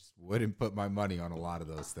wouldn't put my money on a lot of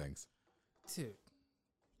those things. Dude.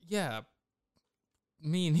 Yeah.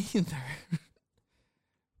 Me neither.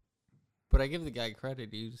 But I give the guy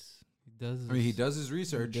credit. He does his research. He does his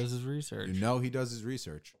research. He does his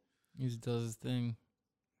research. He just does his thing.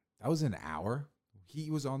 That was an hour. He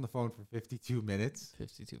was on the phone for 52 minutes.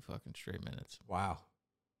 52 fucking straight minutes. Wow.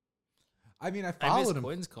 I mean, I followed him.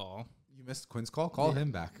 Quinn's call. You missed Quinn's call? Call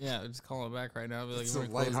him back. Yeah, just call him back right now. Be like,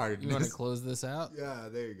 you want to close this out? Yeah,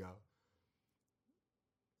 there you go.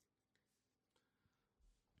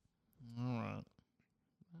 All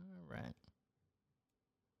right.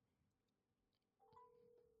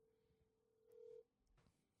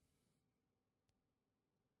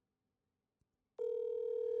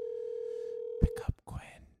 Pick up, Quinn.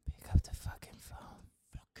 Pick up the fucking phone.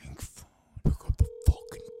 Pick up the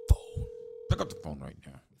fucking phone. Pick up the phone right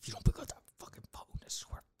now. If you don't pick up that fucking phone, I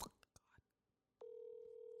swear to fucking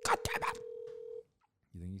God. God damn it.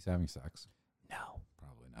 You think he's having sex? No.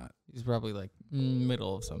 Probably not. He's probably like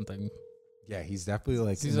middle of something. Yeah, he's definitely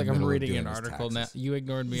like. He's like, I'm reading an article now. You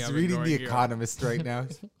ignored me. He's reading The Economist right now. 8,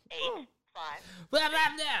 5, Blah, blah,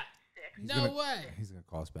 blah. 6. No way. He's going to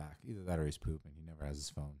call us back. Either that or he's pooping. He never has his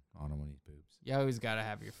phone on him when he poops. You always got to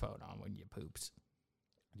have your phone on when you poops.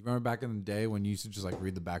 Do you remember back in the day when you used to just like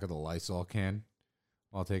read the back of the Lysol can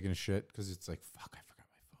while taking a shit? Because it's like, fuck, I forgot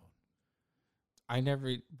my phone.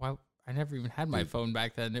 I never even had my phone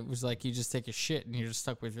back then. It was like you just take a shit and you're just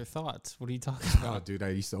stuck with your thoughts. What are you talking about? Oh, dude, I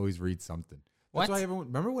used to always read something. What? That's why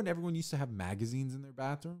remember when everyone used to have magazines in their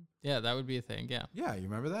bathroom? Yeah, that would be a thing. Yeah. Yeah, you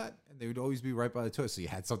remember that? And they would always be right by the toilet, so you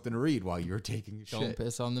had something to read while you were taking a Don't shit.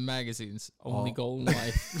 piss on the magazines. Only goal in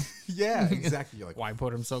life. Yeah, exactly. You're like, Why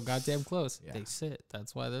put them so goddamn close? Yeah. They sit.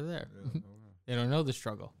 That's why they're there. Yeah, They don't know the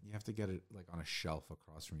struggle. you have to get it like on a shelf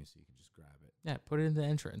across from you so you can just grab it. Yeah, put it in the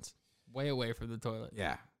entrance, way away from the toilet.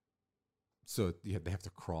 Yeah. So they have to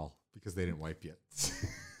crawl because they didn't wipe yet.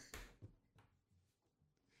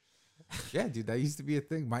 Yeah, dude, that used to be a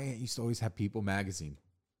thing. My aunt used to always have People magazine.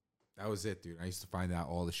 That was it, dude. I used to find out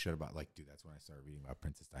all the shit about, like, dude, that's when I started reading about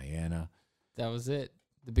Princess Diana. That was it.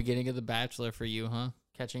 The beginning of The Bachelor for you, huh?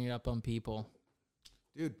 Catching it up on People.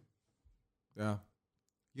 Dude. Yeah.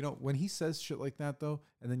 You know, when he says shit like that, though,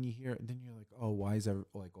 and then you hear, and then you're like, oh, why is there,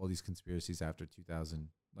 like, all these conspiracies after 2000,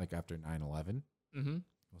 like, after 9/11? Mm-hmm.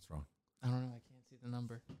 What's wrong? I don't know. I can't see the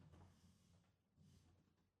number.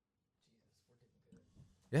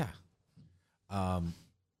 Yeah. I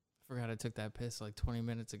forgot I took that piss like 20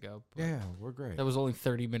 minutes ago. but Yeah, we're great. That was only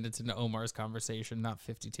 30 minutes into Omar's conversation, not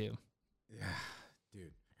 52. Yeah,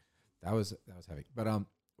 dude, that was heavy. But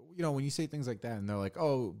you know, when you say things like that, and they're like,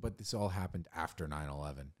 "Oh, but this all happened after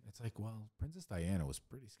 9/11," it's like, well, Princess Diana was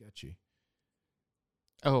pretty sketchy.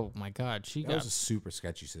 Oh my God, That was a super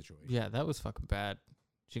sketchy situation. Yeah, that was fucking bad.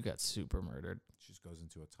 She got super murdered. She just goes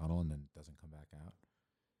into a tunnel and then doesn't come back out.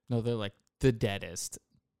 No, they're like the deadest.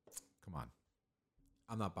 Come on,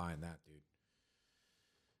 I'm not buying that, dude.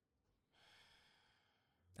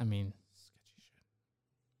 I mean, Sketchy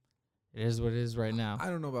shit. it is what it is right now. I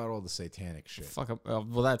don't know about all the satanic shit. Fuck up. Well,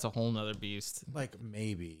 that's a whole nother beast. Like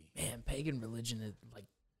maybe, Man, pagan religion is like,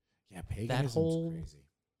 yeah, paganism's whole- crazy.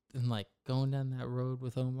 and like going down that road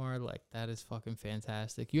with Omar, like that is fucking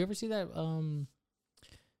fantastic. You ever see that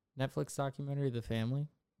Netflix documentary, The Family?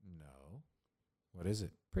 No, what is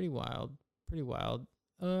it? Pretty wild. Pretty wild.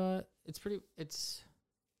 I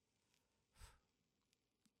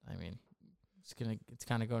mean, it's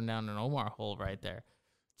kind of going down an Omar hole right there.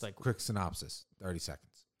 It's like Quick synopsis, 30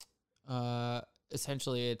 seconds.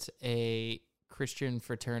 essentially it's a Christian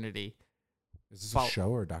fraternity. Is this a show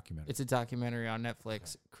or a documentary? It's a documentary on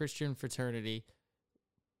Netflix. Okay. Christian fraternity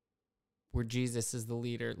where Jesus is the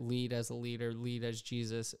leader, lead as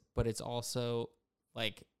Jesus, but it's also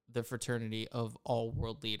like the fraternity of all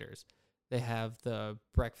world leaders. They have the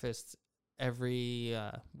breakfast every,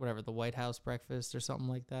 the White House breakfast or something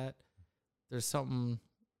like that. There's something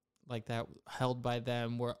like that held by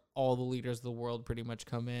them where all the leaders of the world pretty much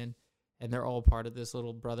come in and they're all part of this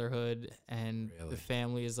little brotherhood. And the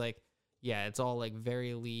family is like, yeah, it's all like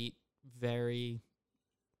very elite, very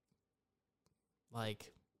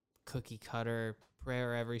like cookie cutter,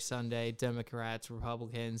 prayer every Sunday, Democrats,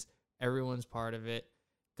 Republicans, everyone's part of it.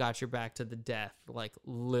 Got your back to the death, like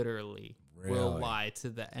literally will lie to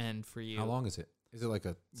the end for you. How long is it? Is it like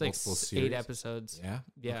a It's like multiple series? 8 episodes. Yeah?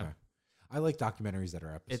 Yeah. Okay. I like documentaries that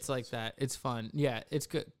are episodes. It's like that. It's fun. Yeah, it's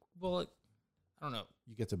good. Well, I don't know.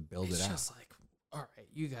 You get to build it It's out. just like, all right,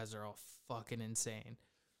 you guys are all fucking insane.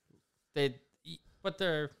 But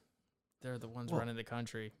they're the ones running the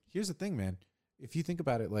country. Here's the thing, man. If you think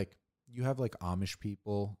about it, like you have like Amish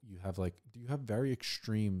people, you have very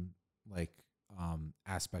extreme like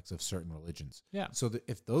aspects of certain religions. Yeah. So that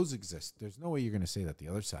if those exist, there's no way you're going to say that the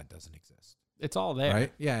other side doesn't exist. It's all there.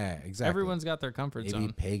 Right? Yeah, exactly. Everyone's got their comfort Maybe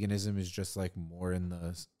zone. paganism is just like more on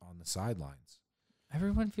the sidelines.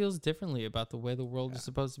 Everyone feels differently about the way the world is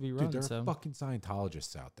supposed to be run. Dude, there are fucking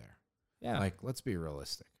Scientologists out there. Yeah. Like, let's be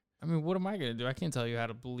realistic. I mean, what am I going to do? I can't tell you how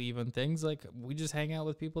to believe in things. Like, we just hang out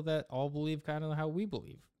with people that all believe kind of how we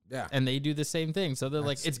believe. Yeah. And they do the same thing. So they're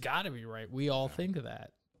like, it's got to be right. We all think of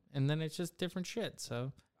that. And then it's just different shit.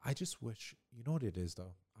 So I just wish, you know what it is,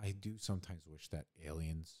 though? I do sometimes wish that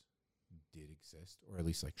aliens did exist, or at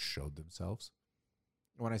least like showed themselves.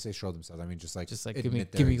 When I say show themselves, I mean just like give me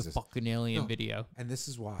a fucking alien video. And this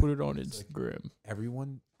is why. Put it on it's Instagram. Like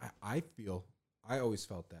everyone, I always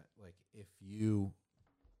felt that like if you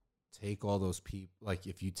take all those people, like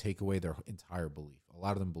if you take away their entire belief, a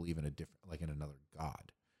lot of them believe in a different, like in another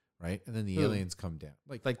god, right? And then the aliens come down,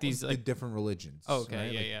 like these like different religions. Oh, okay,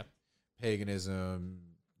 right? yeah, like yeah. Paganism.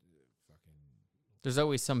 There's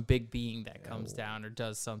always some big being that comes down or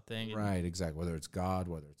does something. Right, exactly. Whether it's God,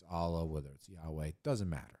 whether it's Allah, whether it's Yahweh, doesn't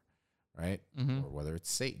matter, right? Mm-hmm. Or whether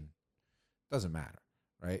it's Satan, doesn't matter,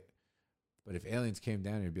 right? But if aliens came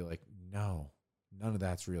down, it'd be like, no, none of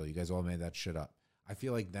that's real. You guys all made that shit up. I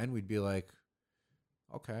feel like then we'd be like,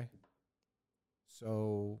 okay.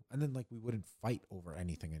 So, and then like we wouldn't fight over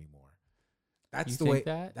anything anymore. That's You the think way.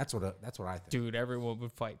 that? That's what I think. Dude, everyone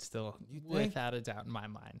would fight still, You think? without a doubt in my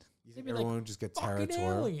mind. You They'd think be everyone like, would just get fucking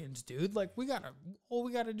territorial? aliens, dude. Like, all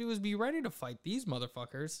we gotta do is be ready to fight these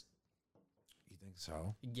motherfuckers. You think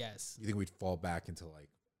so? Yes. You think we'd fall back into like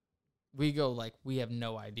We go like, we have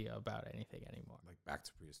no idea about anything anymore. back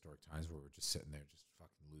to prehistoric times where we're just sitting there, just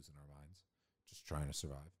fucking losing our minds, just trying to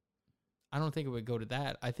survive? I don't think it would go to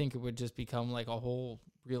that. I think it would just become like a whole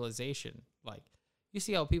realization. Like, you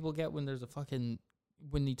see how people get when there's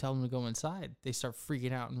when you tell them to go inside, they start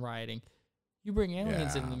freaking out and rioting. You bring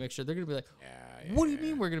aliens into the mixture, they're going to be like, what do you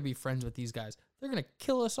mean we're going to be friends with these guys? They're going to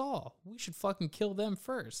kill us all. We should fucking kill them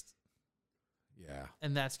first. Yeah.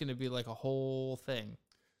 And that's going to be like a whole thing.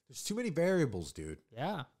 There's too many variables, dude.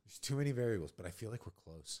 Yeah. There's too many variables, but I feel like we're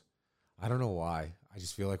close. I don't know why. I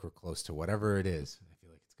just feel like we're close to whatever it is. I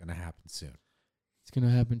feel like it's going to happen soon. It's going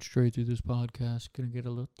to happen straight through this podcast. Going to get a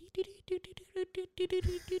little...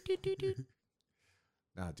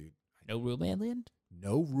 Nah, dude. No rule, manland?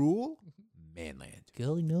 No rule? Manland.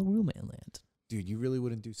 Golly, no rule, manland. Dude, you really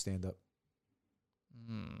wouldn't do stand-up?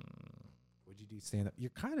 Would you do stand-up? You're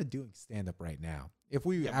kind of doing stand-up right now. If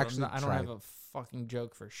we actually I don't have a fucking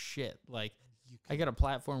joke for shit. Like, I got a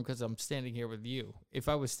platform because I'm standing here with you. If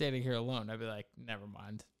I was standing here alone, I'd be like, never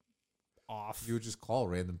mind. Off. You would just call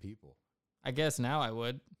random people. I guess now I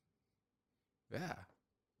would. Yeah.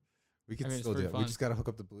 We can I mean, still do pretty it. fun. We just got to hook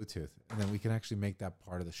up the Bluetooth, and then we can actually make that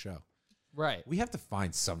part of the show. Right. We have to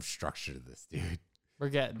find some structure to this, dude. We're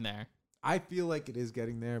getting there. I feel like it is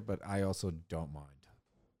getting there, but I also don't mind.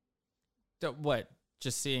 What?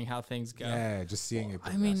 Just seeing how things go? Yeah, just seeing it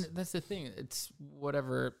I mean, progress. that's the thing. It's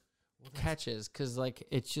whatever catches, because like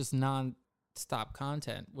it's just non-stop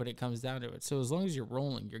content when it comes down to it. So as long as you're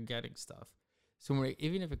rolling, you're getting stuff. So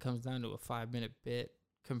even if it comes down to a 5-minute bit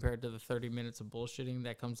compared to the 30 minutes of bullshitting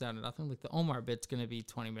that comes down to nothing, like the Omar bit's going to be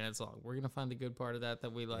 20 minutes long. We're going to find the good part of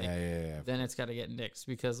that we like. Yeah. Then it's got to get nixed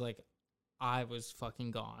because like I was fucking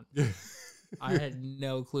gone. I had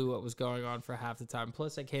no clue what was going on for half the time.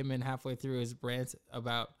 Plus, I came in halfway through his rant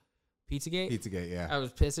about Pizzagate. Pizzagate, yeah. I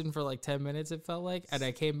was pissing for like 10 minutes, it felt like. And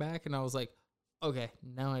I came back and I was like, okay,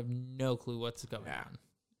 now I have no clue what's going on.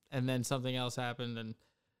 And then something else happened and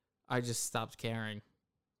I just stopped caring.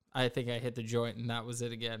 I think I hit the joint and that was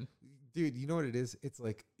it again. Dude, you know what it is? It's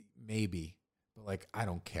like maybe, but like I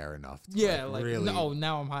don't care enough. To like really. No,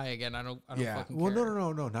 now I'm high again. I don't fucking care. Well,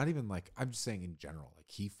 no. Not even like, I'm just saying in general. Like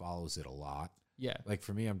he follows it a lot. Yeah. Like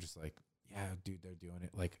for me, I'm just like, yeah, dude, they're doing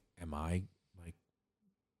it. Like, am I like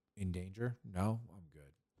in danger? No, I'm good.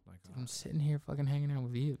 Like I'm sitting here fucking hanging out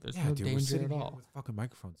with you. There's no dude, we're danger sitting at here all. with fucking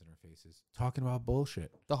microphones in our faces, talking about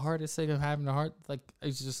bullshit. The hardest thing of having a heart, like,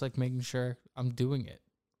 is just like making sure I'm doing it.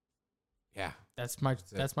 Yeah. That's my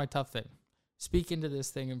tough thing. Speak into this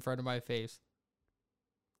thing in front of my face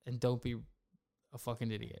and don't be a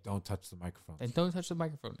fucking idiot. Don't touch the microphone. And don't touch the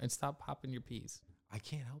microphone and stop popping your peas. I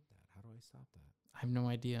can't help that. How do I stop that? I have no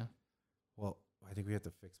idea. Well, I think we have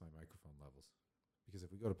to fix my microphone levels because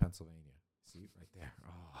if we go to Pennsylvania, see right there.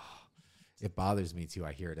 Oh, it bothers me too.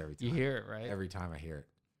 I hear it every time. You hear it, right? Every time I hear it.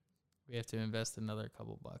 We have to invest another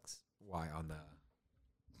couple bucks. Why on the...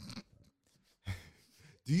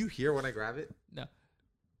 Do you hear when I grab it? No.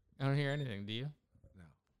 I don't hear anything, do you? No.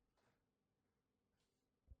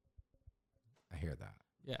 I hear that.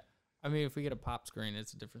 Yeah. I mean, if we get a pop screen,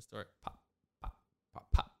 it's a different story. Pop, pop,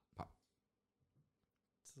 Pop, pop, pop.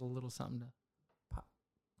 It's a little something to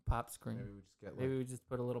pop screen. Maybe we just get Maybe we just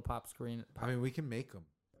put a little pop screen. I mean, we can make them.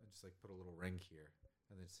 Just like put a little ring here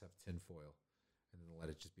and then just have tin foil and then let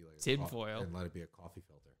it just be like Tin foil? and let it be a coffee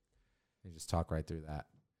filter and just talk right through that.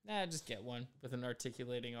 Nah, just get one with an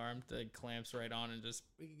articulating arm that clamps right on and just...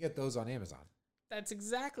 We can get those on Amazon. That's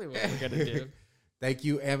exactly what we're going to do. Thank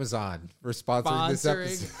you, Amazon, for sponsoring this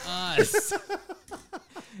episode. us.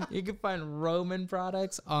 You can find Roman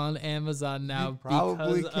products on Amazon now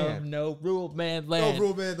probably because can. of No Rule Man Land. No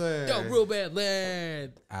Rule Man Land. No Rule Man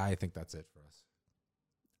Land. I think that's it for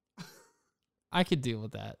us. I could deal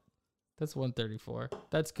with that. That's 134.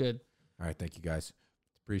 That's good. All right, thank you guys.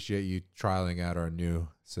 Appreciate you trialing out our new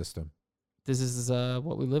system. This is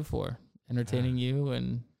what we live for. Entertaining you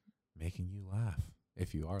and... Making you laugh,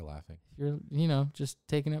 if you are laughing. You're, just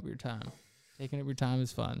taking up your time. Taking up your time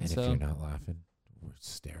is fun. And so if you're not laughing, we're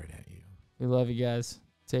staring at you. we love you guys.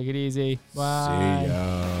 Take it easy. Bye. See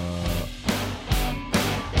ya.